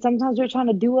and sometimes we're trying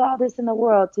to do all this in the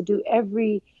world to do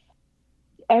everything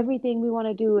we want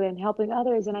to do and helping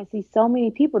others. And I see so many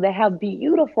people that have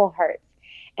beautiful hearts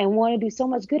and want to do so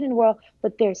much good in the world,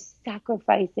 but they're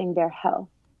sacrificing their health.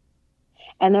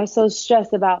 And they're so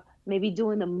stressed about maybe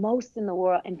doing the most in the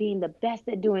world and being the best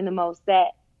at doing the most that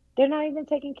they're not even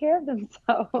taking care of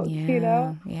themselves,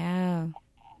 Yeah, yeah.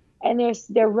 And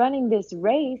they're running this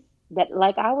race that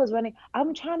like I was running.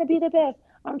 I'm trying to be the best.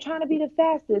 I'm trying to be the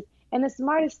fastest and the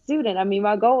smartest student. I mean,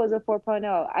 my goal was a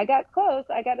 4.0. I got close.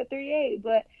 I got a 3.8,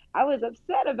 but I was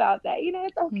upset about that.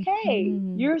 It's okay.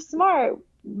 Mm-hmm. You're smart.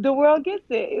 The world gets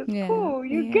it. It's Yeah, cool.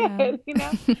 You're yeah. good.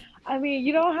 I mean,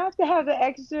 you don't have to have the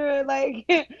extra like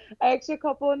extra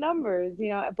couple of numbers.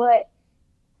 But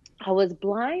I was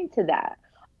blind to that.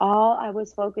 All I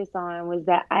was focused on was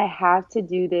that I have to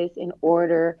do this in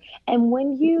order. And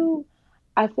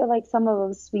I feel like some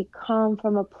of us, we come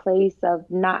from a place of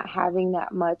not having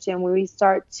that much. And when we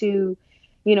start to,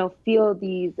 feel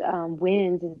these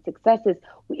wins and successes,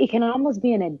 it can almost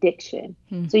be an addiction.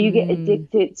 So you get Mm-hmm.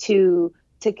 addicted to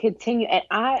continue. And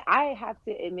I have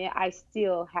to admit, I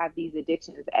still have these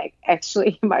addictions.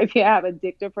 Actually, it might be I have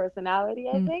addictive personality,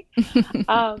 I think.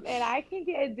 And I can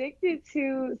get addicted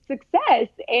to success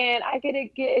and I can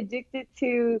get addicted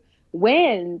to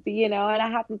wins, and I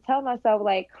have to tell myself,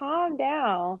 like, calm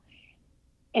down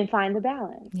and find the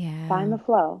balance, Yeah. find the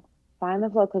flow, find the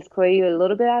flow. Because, Corey, you're a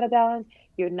little bit out of balance.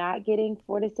 You're not getting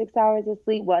 4 to 6 hours of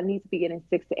sleep. Well, I need to be getting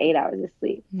 6 to 8 hours of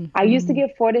sleep. I used to Mm-hmm.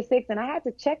 get 4 to 6, and I had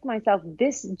to check myself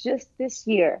this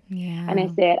year. And I Yeah.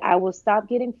 said, I will stop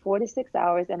getting 4 to 6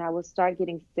 hours and I will start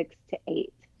getting 6 to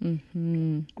 8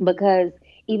 Mm-hmm. because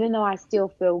even though I still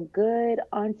feel good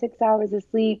on 6 hours of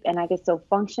sleep and I can still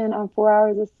function on 4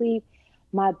 hours of sleep,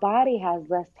 my body has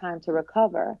less time to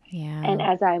recover. And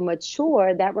Yeah. as I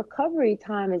mature, that recovery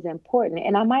time is important.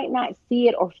 And I might not see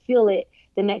it or feel it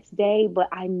the next day, but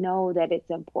I know that it's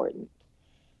important.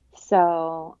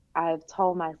 So I've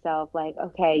told myself, like,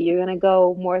 okay, you're gonna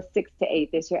go more 6 to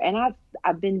 8 this year, and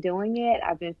I've been doing it.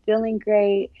 I've been feeling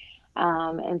great,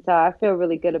 and so I feel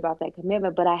really good about that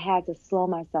commitment. But I had to slow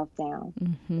myself down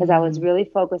because I was Mm-hmm. really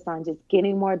focused on just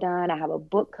getting more done. I have a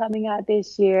book coming out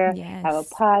this year. I have a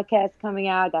Yes. podcast coming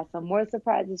out. I got some more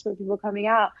surprises for people coming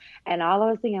out, and all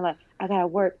I was thinking, like, I gotta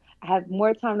work. I have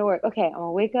more time to work. Okay, I'm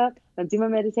gonna wake up, I'm gonna do my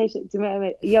meditation, do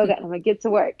my yoga, and I'm gonna get to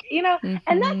work. And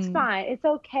that's Mm-hmm. fine. It's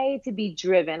okay to be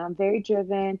driven. I'm very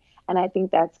driven, and I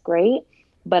think that's great.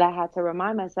 But I had to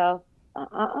remind myself,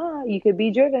 you could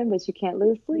be driven, but you can't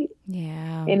lose sleep.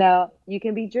 Yeah. You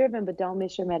can be driven, but don't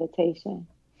miss your meditation.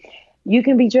 You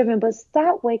can be driven, but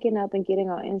stop waking up and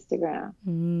getting on Instagram.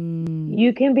 Mm.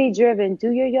 You can be driven. Do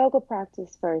your yoga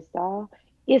practice first, y'all.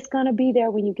 It's gonna be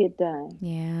there when you get done.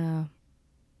 Yeah.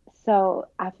 So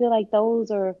I feel like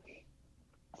those are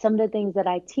some of the things that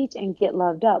I teach and Get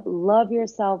Loved Up. Love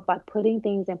yourself by putting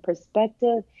things in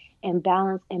perspective and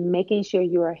balance and making sure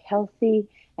you are healthy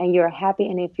and you're happy.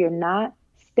 And if you're not,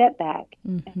 step back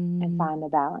and Mm-hmm. find the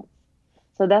balance.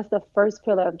 So that's the first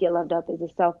pillar of Get Loved Up is the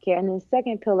self-care. And then the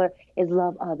second pillar is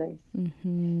love others.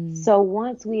 Mm-hmm. So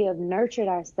once we have nurtured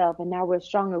ourselves and now we're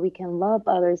stronger, we can love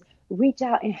others, reach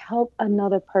out and help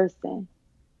another person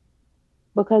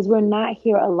because we're not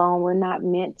here alone. We're not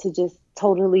meant to just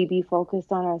totally be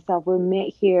focused on ourselves. We're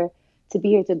meant to be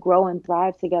here to grow and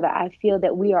thrive together. I feel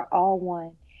that we are all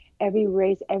one. Every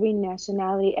race, every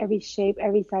nationality, every shape,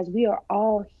 every size, we are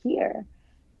all here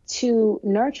to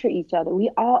nurture each other. We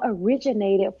all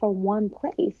originated from one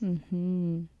place,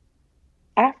 Mm-hmm.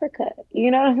 Africa.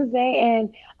 You know what I'm saying?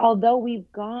 And although we've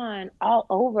gone all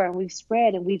over and we've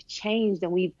spread and we've changed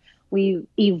and we've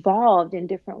evolved in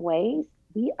different ways,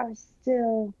 we are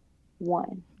still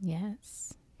one.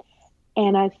 Yes.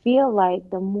 And I feel like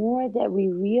the more that we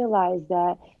realize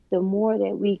that, the more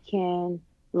that we can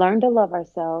learn to love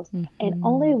ourselves. And Mm-hmm.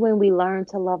 only when we learn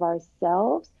to love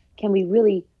ourselves can we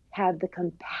really have the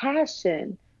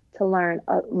compassion to learn,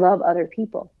 love other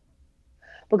people.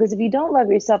 Because if you don't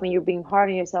love yourself and you're being hard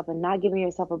on yourself and not giving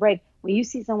yourself a break, when you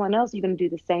see someone else, you're going to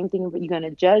do the same thing, but you're going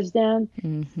to judge them.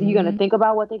 You're going to think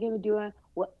about what they're going to be doing.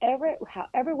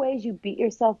 However ways you beat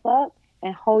yourself up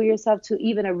and hold yourself to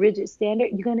even a rigid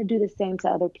standard, you're going to do the same to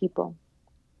other people.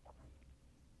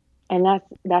 And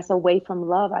that's away from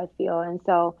love, I feel. And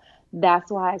so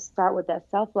that's why I start with that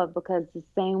self-love, because the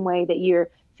same way that you're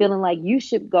feeling like you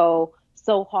should go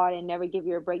so hard and never give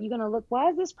you a break, you're going to look, why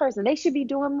is this person? They should be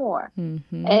doing more.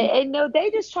 And no,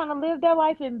 they just trying to live their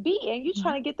life and be, and you're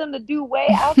trying to get them to do way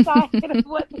outside of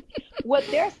what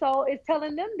their soul is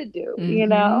telling them to do, you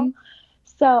know?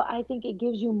 So I think it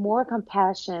gives you more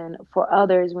compassion for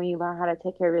others when you learn how to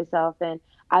take care of yourself. And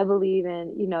I believe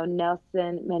in,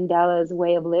 Nelson Mandela's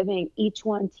way of living, each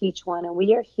one teach one. And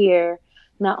we are here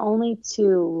not only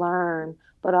to learn,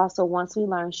 but also once we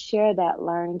learn, share that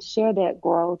learning, share that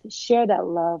growth, share that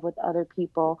love with other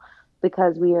people,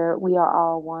 because we are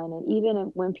all one. And even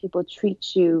when people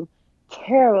treat you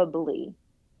terribly,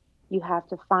 you have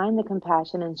to find the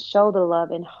compassion and show the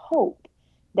love and hope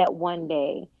that one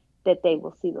day that they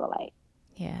will see the light.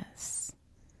 Yes.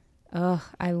 Oh,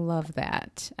 I love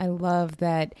that. I love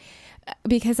that,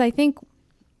 because I think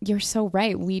you're so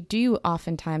right. We do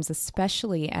oftentimes,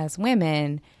 especially as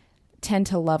women, tend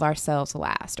to love ourselves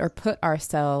last or put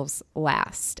ourselves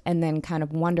last, and then kind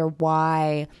of wonder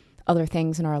why other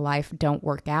things in our life don't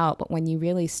work out. But when you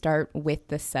really start with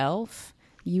the self,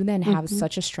 you then have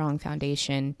such a strong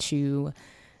foundation to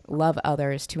love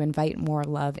others, to invite more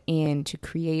love in, to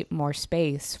create more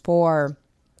space for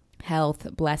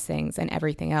health, blessings, and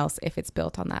everything else if it's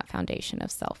built on that foundation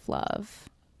of self-love.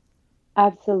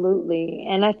 Absolutely.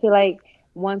 And I feel like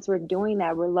once we're doing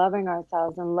that, we're loving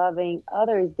ourselves and loving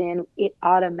others, then it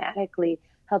automatically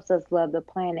helps us love the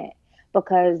planet,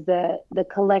 because the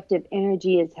collective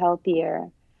energy is healthier.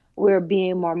 We're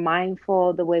being more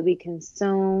mindful the way we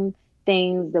consume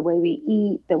things, the way we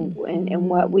eat,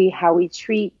 and how we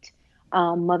treat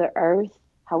Mother Earth,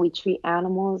 how we treat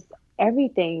animals.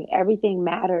 Everything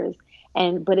matters.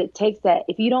 But it takes that.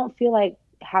 If you don't feel like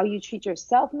how you treat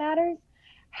yourself matters,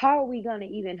 how are we going to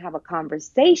even have a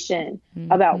conversation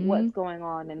about what's going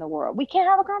on in the world? We can't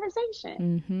have a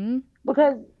conversation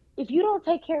because if you don't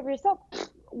take care of yourself,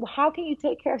 how can you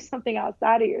take care of something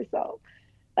outside of yourself?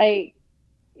 Like,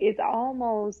 it's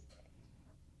almost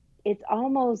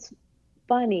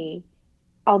funny,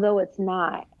 although it's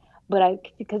not.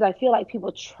 Because I feel like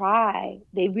people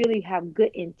they really have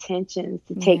good intentions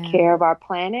to take care of our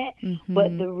planet.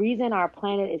 But the reason our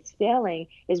planet is failing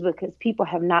is because people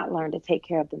have not learned to take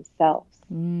care of themselves.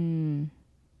 And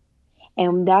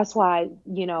that's why,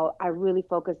 I really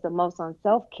focus the most on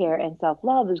self-care and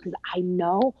self-love, is because I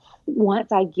know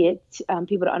once I get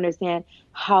people to understand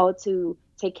how to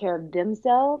take care of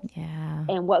themselves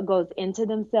and what goes into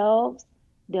themselves,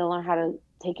 they'll learn how to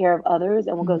take care of others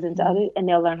and what goes into others, and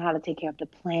they'll learn how to take care of the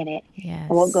planet and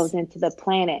what goes into the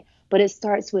planet. But it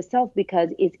starts with self, because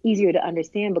it's easier to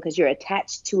understand, because you're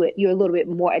attached to it. You're a little bit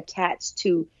more attached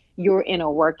to your inner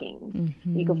working.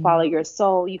 You can follow your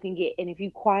soul. And if you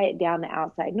quiet down the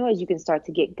outside noise, you can start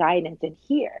to get guidance and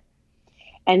hear.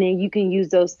 And then you can use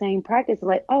those same practices,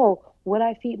 like, oh, what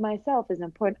I feed myself is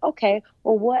important. Okay,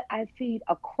 well, what I feed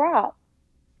a crop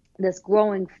that's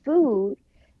growing food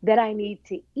that I need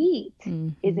to eat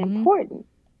is important.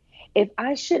 If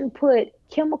I shouldn't put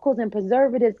chemicals and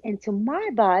preservatives into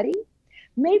my body,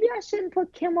 maybe I shouldn't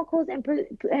put chemicals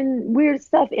and weird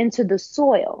stuff into the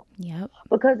soil.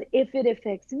 Because if it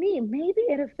affects me, maybe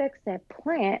it affects that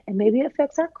plant, and maybe it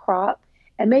affects our crop,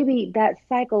 and maybe that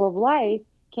cycle of life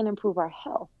can improve our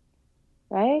health.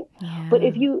 Right? But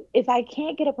if I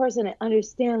can't get a person to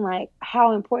understand like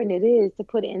how important it is to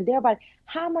put it in their body,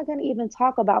 how am I going to even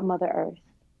talk about Mother Earth?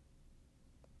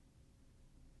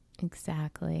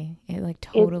 Exactly. It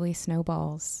totally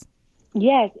snowballs.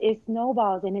 Yes, it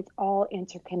snowballs, and it's all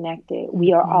interconnected.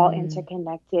 We are all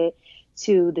interconnected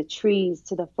to the trees,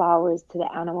 to the flowers, to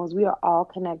the animals. We are all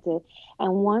connected.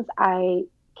 And once I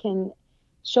can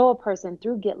show a person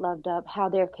through Get Loved Up how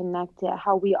they're connected,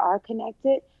 how we are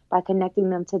connected, by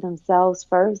connecting them to themselves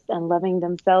first and loving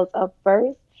themselves up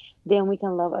first, then we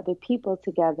can love other people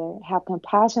together, have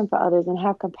compassion for others, and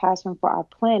have compassion for our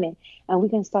planet. And we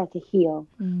can start to heal,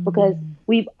 because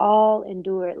we've all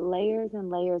endured layers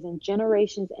and layers and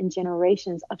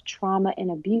generations of trauma and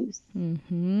abuse.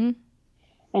 And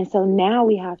so now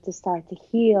we have to start to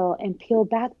heal and peel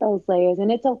back those layers.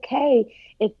 And it's okay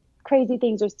if crazy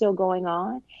things are still going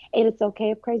on. And it's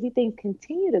okay if crazy things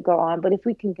continue to go on. But if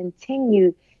we can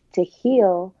continue to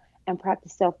heal and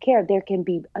practice self-care, there can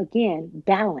be, again,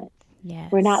 balance.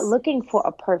 We're not Yes. looking for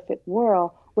a perfect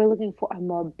world. We're looking for a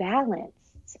more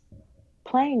balanced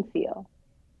playing field.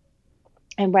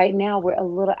 And right now we're a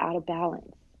little out of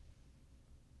balance.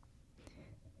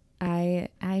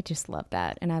 I just love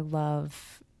that. And I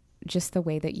love just the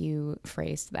way that you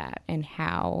phrased that and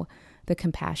how the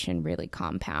compassion really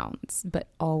compounds, but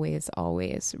always,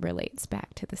 always relates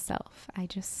back to the self.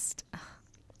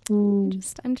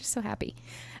 Mm. I'm just so happy.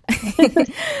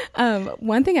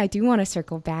 One thing I do want to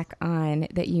circle back on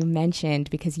that you mentioned,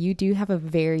 because you do have a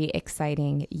very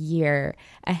exciting year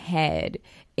ahead,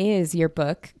 is your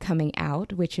book coming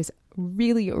out, which is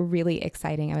really, really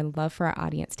exciting. I would love for our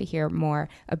audience to hear more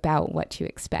about what to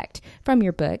expect from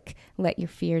your book, Let Your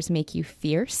Fears Make You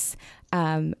Fierce.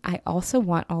 I also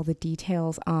want all the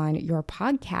details on your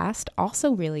podcast,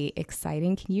 also really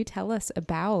exciting. Can you tell us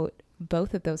about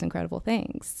both of those incredible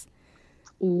things?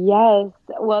 Yes.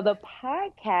 Well, the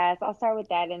podcast, I'll start with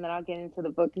that and then I'll get into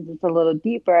the book because it's a little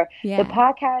deeper. The Yeah.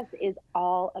 podcast is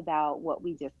all about what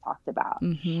we just talked about.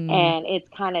 Mm-hmm. And it's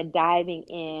kind of diving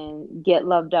in, get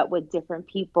loved up with different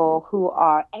people who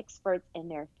are experts in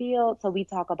their field. So we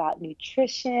talk about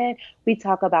nutrition, we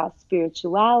talk about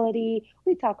spirituality,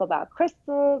 we talk about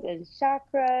crystals and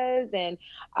chakras and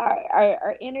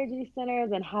our energy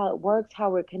centers and how it works,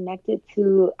 how we're connected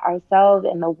to ourselves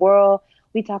and the world.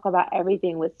 We talk about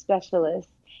everything with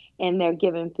specialists in their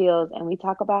given fields, and we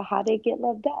talk about how they get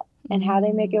loved up and how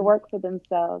they make it Mm. work for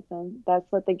themselves. And that's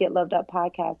what the Get Loved Up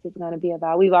podcast is going to be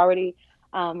about. We've already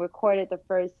recorded the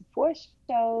first 4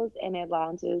 shows, and it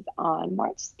launches on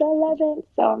March the 11th.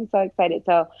 So I'm so excited.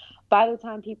 So by the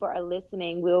time people are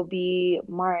listening, we'll be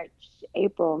March,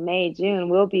 April, May, June.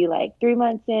 We'll be like 3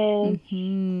 months in.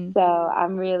 Mm-hmm. So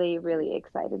I'm really, really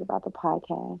excited about the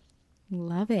podcast.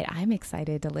 Love it. I'm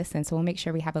excited to listen. So we'll make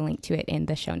sure we have a link to it in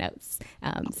the show notes,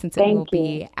 since it will Thank you.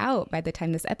 be out by the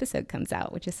time this episode comes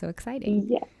out, which is so exciting.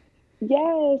 Yes.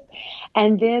 Yes.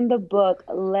 And then the book,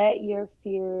 Let Your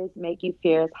Fears Make You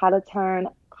Fierce, How to Turn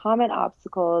Common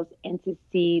Obstacles into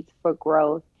Seeds for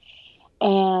Growth.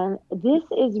 And this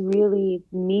is really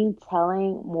me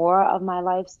telling more of my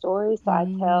life story. So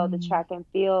I tell the Mm. track and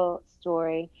field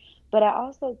story, but I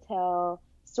also tell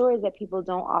stories that people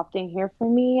don't often hear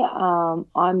from me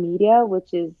on media,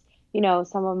 which is,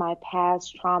 some of my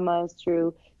past traumas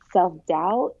through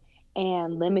self-doubt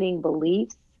and limiting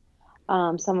beliefs,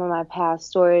 some of my past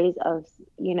stories of,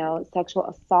 sexual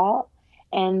assault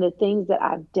and the things that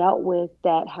I've dealt with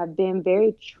that have been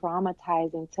very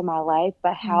traumatizing to my life,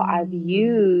 but how I've Mm.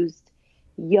 used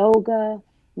yoga,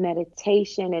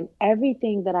 meditation, and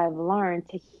everything that I've learned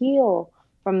to heal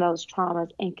from those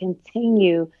traumas and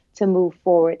continue to move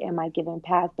forward in my given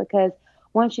path. Because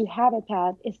once you have a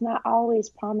path, it's not always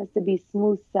promised to be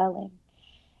smooth sailing.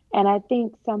 And I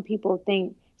think some people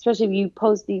think, especially if you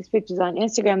post these pictures on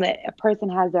Instagram, that a person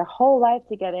has their whole life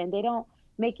together and they don't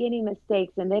make any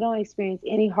mistakes and they don't experience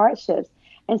any hardships.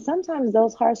 And sometimes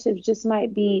those hardships just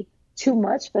might be too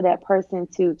much for that person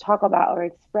to talk about or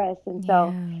express. And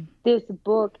so Yeah. this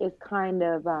book is kind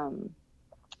of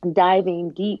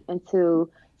diving deep into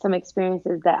some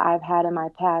experiences that I've had in my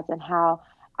past and how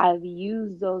I've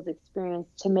used those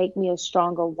experiences to make me a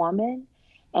stronger woman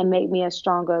and make me a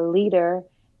stronger leader.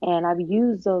 And I've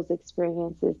used those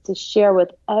experiences to share with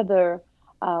other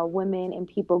women and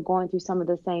people going through some of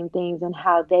the same things and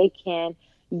how they can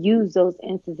use those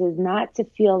instances not to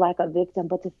feel like a victim,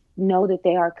 but to know that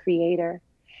they are creator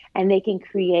and they can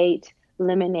create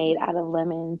lemonade out of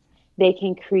lemons. They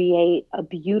can create a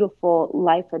beautiful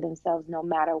life for themselves no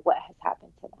matter what has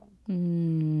happened to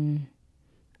them.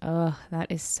 Mm. Oh,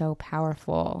 that is so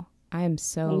powerful. I am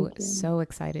so, Thank you. so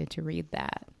excited to read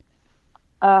that.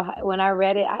 When I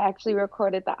read it, I actually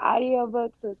recorded the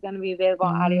audiobook, so it's going to be available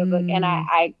on audiobook. And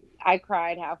Mm. I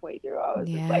cried halfway through. I was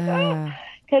just like, Yeah.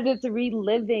 because it's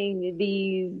reliving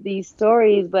these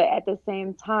stories, but at the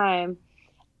same time,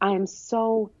 I'm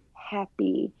so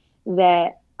happy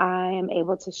that I am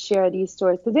able to share these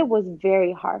stories because it was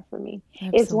very hard for me.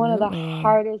 It's one of the Absolutely.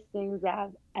 hardest things that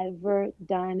I've ever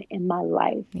done in my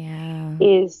life Yeah.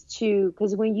 is to,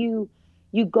 because when you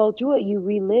go through it, you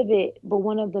relive it. But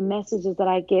one of the messages that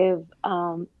I give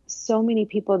so many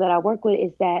people that I work with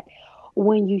is that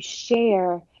when you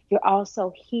share, you're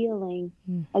also healing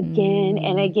again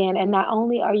and Mm-hmm. again. And not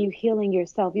only are you healing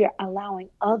yourself, you're allowing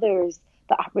others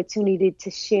the opportunity to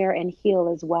share and heal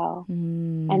as well.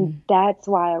 And Mm. that's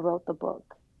why I wrote the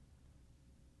book.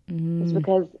 It's Mm.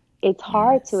 because it's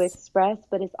hard to Yes. express,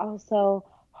 but it's also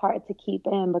hard to keep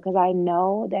in because I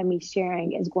know that me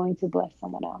sharing is going to bless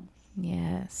someone else.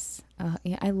 Yes.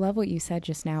 Yeah, I love what you said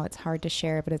just now. It's hard to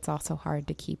share, but it's also hard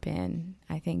to keep in.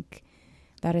 I think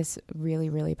That is really,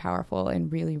 really powerful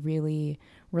and really, really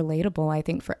relatable, I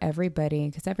think, for everybody,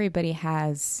 because everybody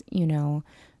has, you know,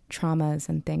 traumas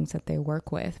and things that they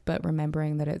work with, but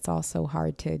remembering that it's also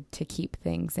hard to keep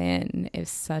things in is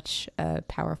such a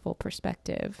powerful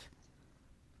perspective.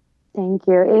 Thank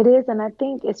you. It is. And I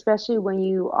think especially when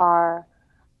you are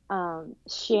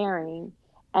sharing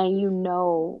and you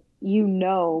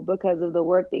know, because of the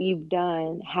work that you've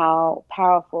done, how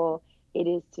powerful it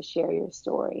is to share your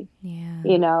story, Yeah.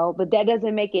 you know, but that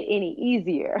doesn't make it any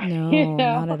easier, you No,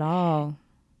 not know, at all.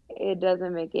 it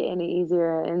doesn't make it any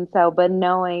easier. And so, but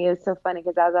knowing it's so funny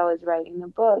because as I was writing the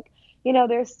book, you know,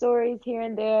 there's stories here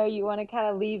and there you want to kind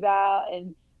of leave out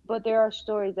but there are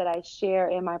stories that I share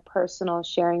in my personal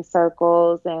sharing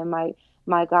circles and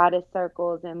my goddess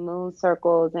circles and moon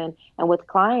circles and with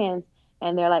clients,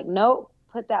 and they're like, nope,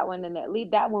 put that one in there.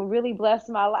 Leave that one really blessed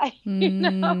my life, you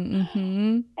know.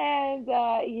 Mm-hmm. And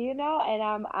you know,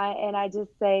 I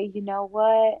just say, you know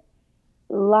what?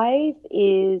 Life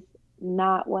is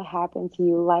not what happened to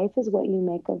you. Life is what you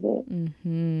make of it.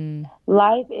 Mm-hmm.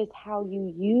 Life is how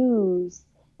you use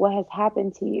what has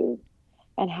happened to you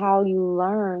and how you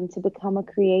learn to become a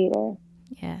creator.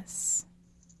 Yes.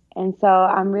 And so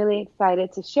I'm really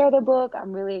excited to share the book.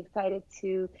 I'm really excited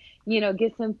to, you know,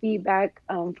 get some feedback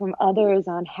from others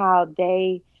on how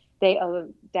they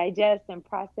digest and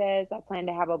process. I plan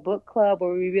to have a book club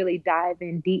where we really dive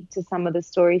in deep to some of the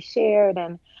stories shared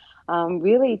and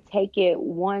really take it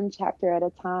one chapter at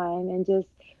a time and just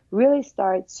really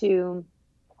start to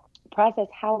process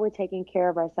how we're taking care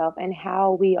of ourselves and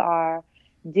how we are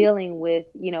dealing with,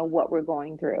 you know, what we're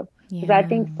going through. Because I Yeah.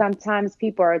 think sometimes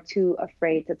people are too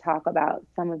afraid to talk about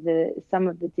some of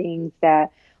the things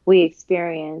that we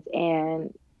experience,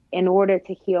 and in order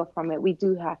to heal from it, we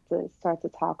do have to start to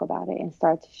talk about it and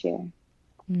start to share.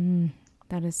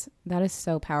 That is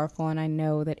so powerful, and I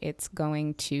know that it's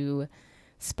going to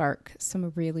spark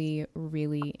some really,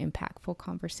 really impactful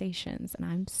conversations, and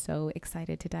I'm so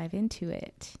excited to dive into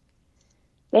it.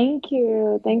 Thank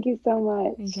you. Thank you so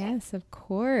much. Yes, of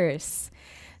course.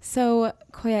 So,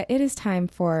 Koya, it is time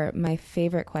for my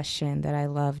favorite question that I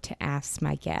love to ask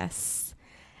my guests.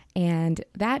 And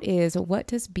that is, what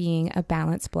does being a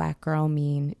balanced Black girl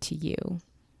mean to you?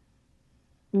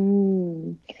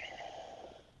 Mm.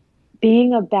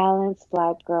 Being a balanced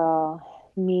Black girl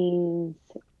means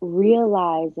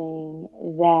realizing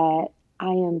that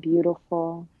I am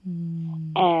beautiful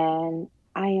and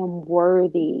I am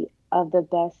worthy of the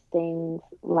best things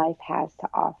life has to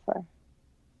offer.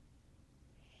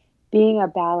 Being a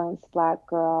balanced Black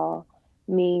girl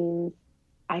means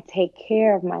I take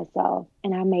care of myself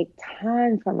and I make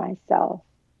time for myself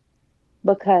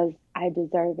because I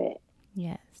deserve it.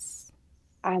 Yes.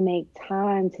 I make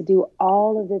time to do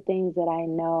all of the things that I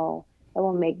know that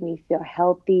will make me feel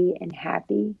healthy and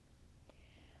happy.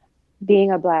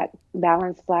 Being a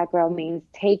balanced Black girl means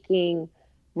taking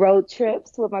road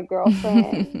trips with my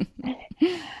girlfriends.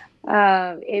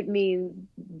 It means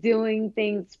doing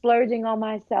things, splurging on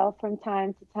myself from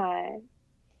time to time.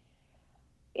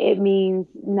 It means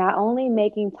not only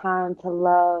making time to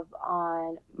love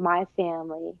on my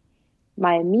family,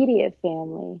 my immediate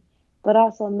family, but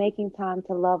also making time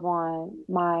to love on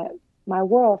my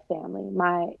world family,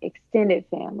 my extended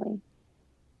family,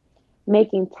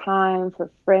 making time for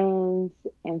friends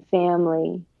and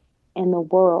family in the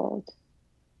world,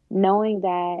 knowing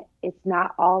that it's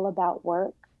not all about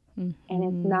work and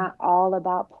it's not all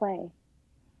about play.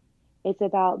 It's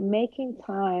about making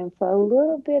time for a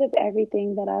little bit of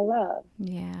everything that I love,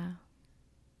 Yeah.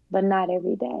 but not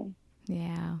every day.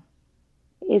 Yeah.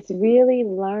 It's really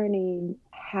learning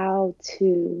how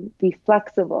to be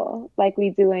flexible like we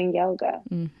do in yoga,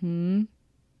 Mm-hmm.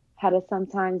 how to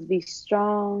sometimes be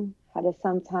strong, how to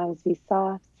sometimes be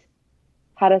soft,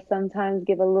 how to sometimes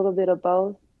give a little bit of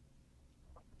both.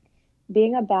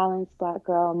 Being a balanced Black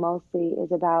girl mostly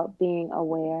is about being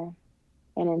aware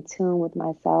and in tune with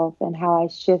myself and how I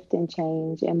shift and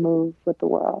change and move with the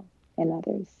world and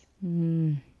others.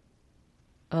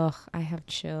 Ugh, I have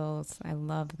chills. I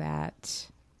love that.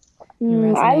 I I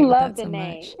resonate with love that the so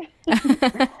name. much.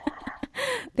 It's a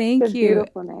Thank you.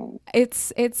 beautiful name.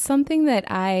 It's something that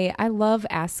I love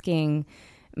asking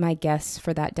my guests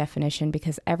for that definition,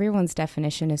 because everyone's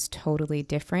definition is totally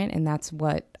different, and that's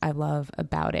what I love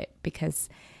about it, because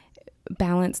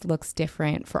balance looks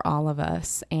different for all of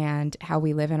us, and how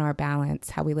we live in our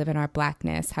balance, how we live in our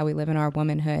Blackness, how we live in our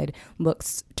womanhood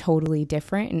looks totally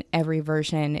different, and every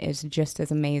version is just as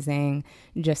amazing,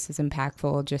 just as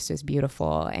impactful, just as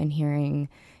beautiful. And hearing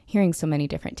so many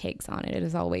different takes on it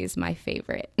is always my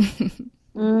favorite.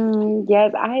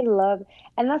 Yes, I love,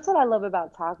 and that's what I love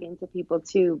about talking to people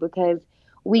too, because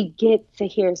we get to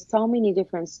hear so many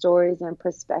different stories and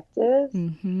perspectives.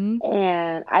 Mm-hmm.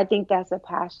 And I think that's a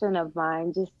passion of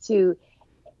mine, just to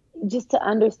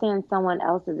understand someone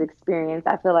else's experience.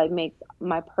 I feel like makes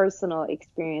my personal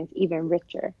experience even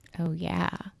richer. Oh, yeah,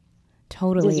 Just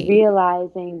totally.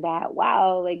 realizing that,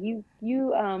 wow, like you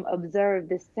observe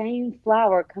the same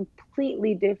flower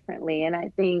completely differently. And I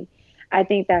think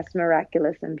that's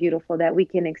miraculous and beautiful that we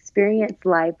can experience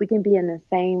life. We can be in the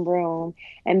same room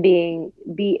and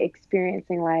be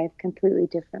experiencing life completely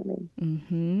differently.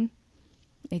 Mm-hmm.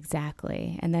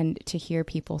 Exactly. And then to hear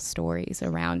people's stories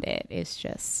around it is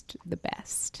just the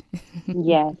best.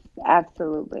 Yes,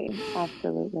 absolutely.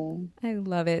 Absolutely. I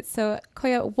love it. So,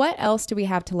 Koya, what else do we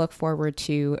have to look forward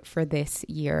to for this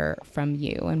year from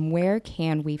you, and where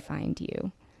can we find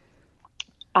you?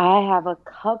 I have a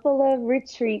couple of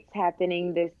retreats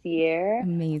happening this year.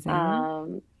 Amazing.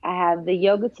 I have the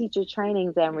yoga teacher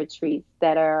trainings and retreats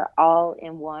that are all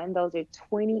in one. Those are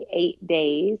 28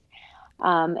 days.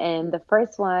 And the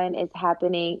first one is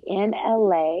happening in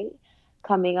LA,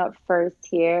 coming up first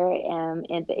here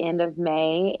at the end of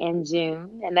May and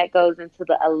June. And that goes into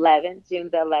the 11th, June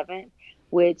the 11th,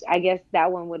 which I guess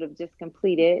that one would have just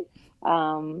completed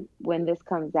when this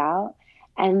comes out.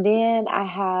 And then I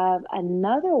have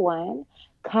another one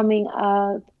coming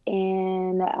up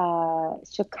in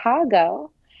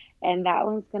Chicago, and that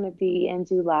one's going to be in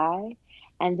July.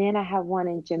 And then I have one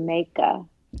in Jamaica,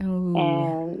 Oh,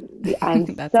 and I'm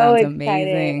that so sounds excited.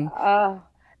 amazing.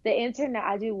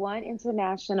 I do one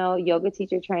international yoga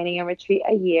teacher training and retreat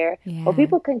a year where Yeah.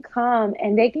 people can come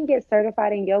and they can get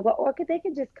certified in yoga, or they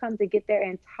can just come to get their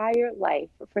entire life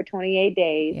for 28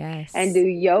 days and do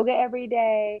Yes. yoga every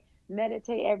day,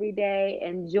 meditate every day,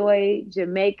 enjoy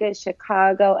Jamaica,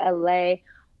 Chicago, LA.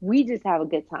 We just have a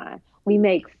good time. We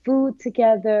make food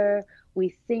together.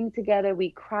 We sing together, we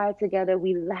cry together,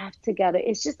 we laugh together.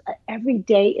 It's just every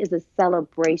day is a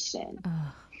celebration.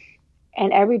 Oh,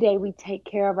 And every day we take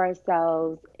care of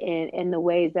ourselves in the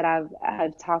ways that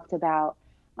I've talked about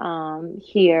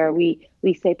here. We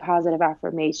say positive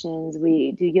affirmations,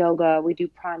 we do yoga, we do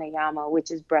pranayama,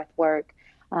 which is breath work,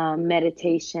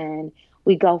 meditation.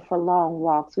 We go for long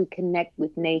walks, we connect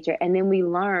with nature, and then we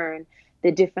learn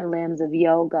the different limbs of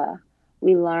yoga.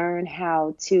 We learn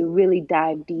how to really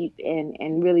dive deep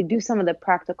and really do some of the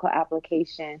practical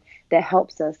application that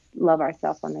helps us love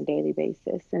ourselves on a daily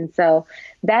basis. And so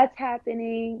that's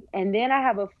happening. And then I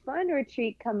have a fun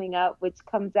retreat coming up, which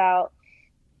comes out.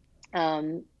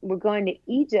 We're going to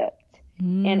Egypt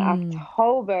in mm.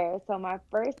 October. So my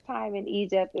first time in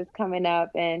Egypt is coming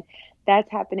up, and that's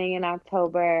happening in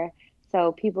October.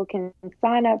 So people can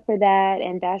sign up for that.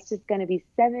 And that's just going to be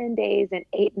 7 days and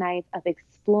 8 nights of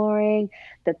exploring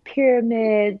the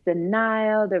pyramids, the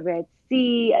Nile, the Red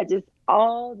Sea, just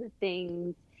all the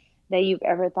things that you've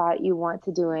ever thought you want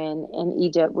to do in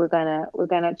Egypt. We're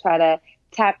gonna try to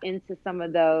tap into some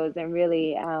of those and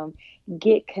really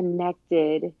get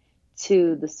connected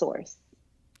to the source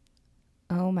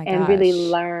Oh my and really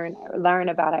gosh. learn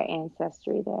about our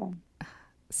ancestry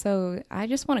So I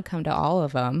just want to come to all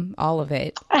of them, all of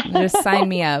it. Just sign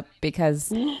me up because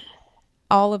there.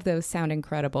 all of those sound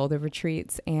incredible. The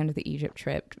retreats and the Egypt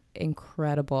trip,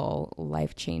 incredible,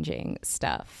 life changing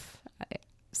stuff.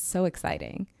 So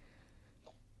exciting.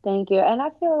 Thank you. And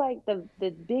I feel like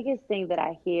the biggest thing that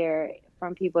I hear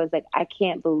from people is like, I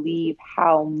can't believe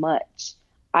how much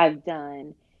I've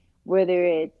done, whether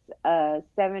it's a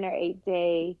 7 or 8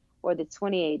 day or the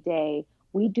 28 day.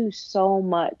 We do so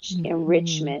much Hmm.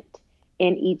 enrichment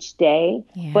in each day,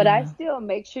 but I Yeah. still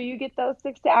make sure you get those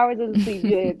 6 hours of sleep.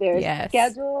 They're Yes.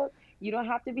 scheduled. You don't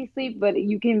have to be sleep, but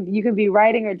you can be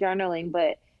writing or journaling.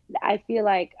 But I feel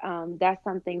like that's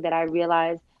something that I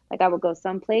realized, like I would go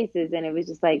some places and it was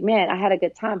just like, man, I had a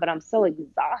good time, but I'm so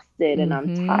exhausted and I'm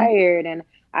Hmm. tired and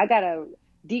I gotta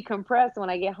decompress when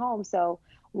I get home. So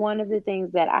one of the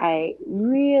things that I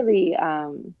really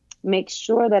make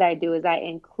sure that I do is I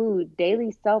include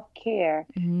daily self-care,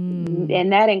 Mm.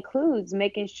 and that includes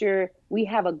making sure we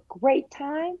have a great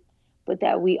time, but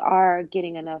that we are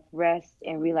getting enough rest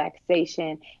and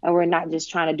relaxation, and we're not just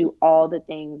trying to do all the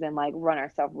things and like run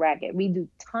ourselves ragged. We do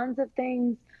tons of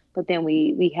things, but then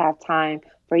we have time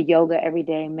for yoga every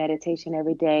day, meditation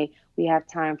every day. We have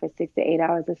time for 6 to 8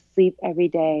 hours of sleep every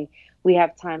day. We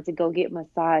have time to go get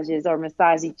massages or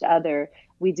massage each other.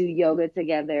 We do yoga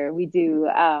together. We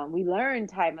learn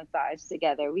Thai massage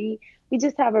together. We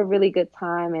just have a really good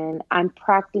time. And I'm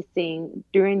practicing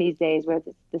during these days, whether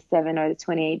it's the 7 or the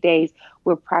 28 days,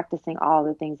 we're practicing all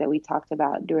the things that we talked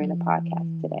about during the podcast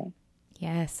Mm. today.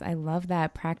 Yes, I love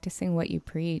that. Practicing what you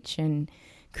preach and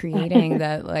creating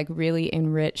that like really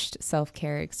enriched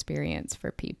self-care experience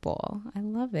for people. I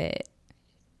love it.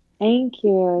 Thank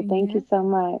you. Thank you so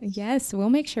much. Yes, we'll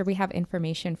make sure we have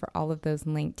information for all of those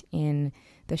linked in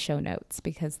the show notes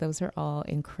because those are all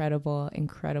incredible,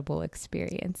 incredible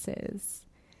experiences.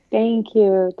 Thank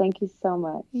you. Thank you so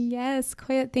much. Yes,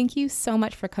 Koya, thank you so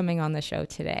much for coming on the show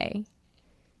today.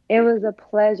 It was a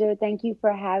pleasure. Thank you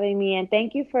for having me. And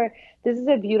thank you this is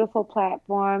a beautiful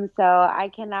platform. So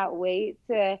I cannot wait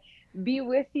to be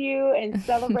with you and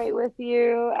celebrate with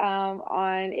you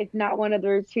on, if not one of the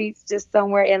retreats, just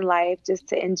somewhere in life, just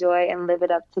to enjoy and live it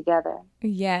up together.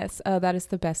 Yes. Oh, that is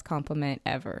the best compliment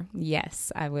ever.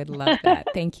 Yes, I would love that.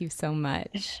 Thank you so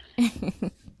much.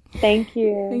 Thank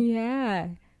you. Yeah.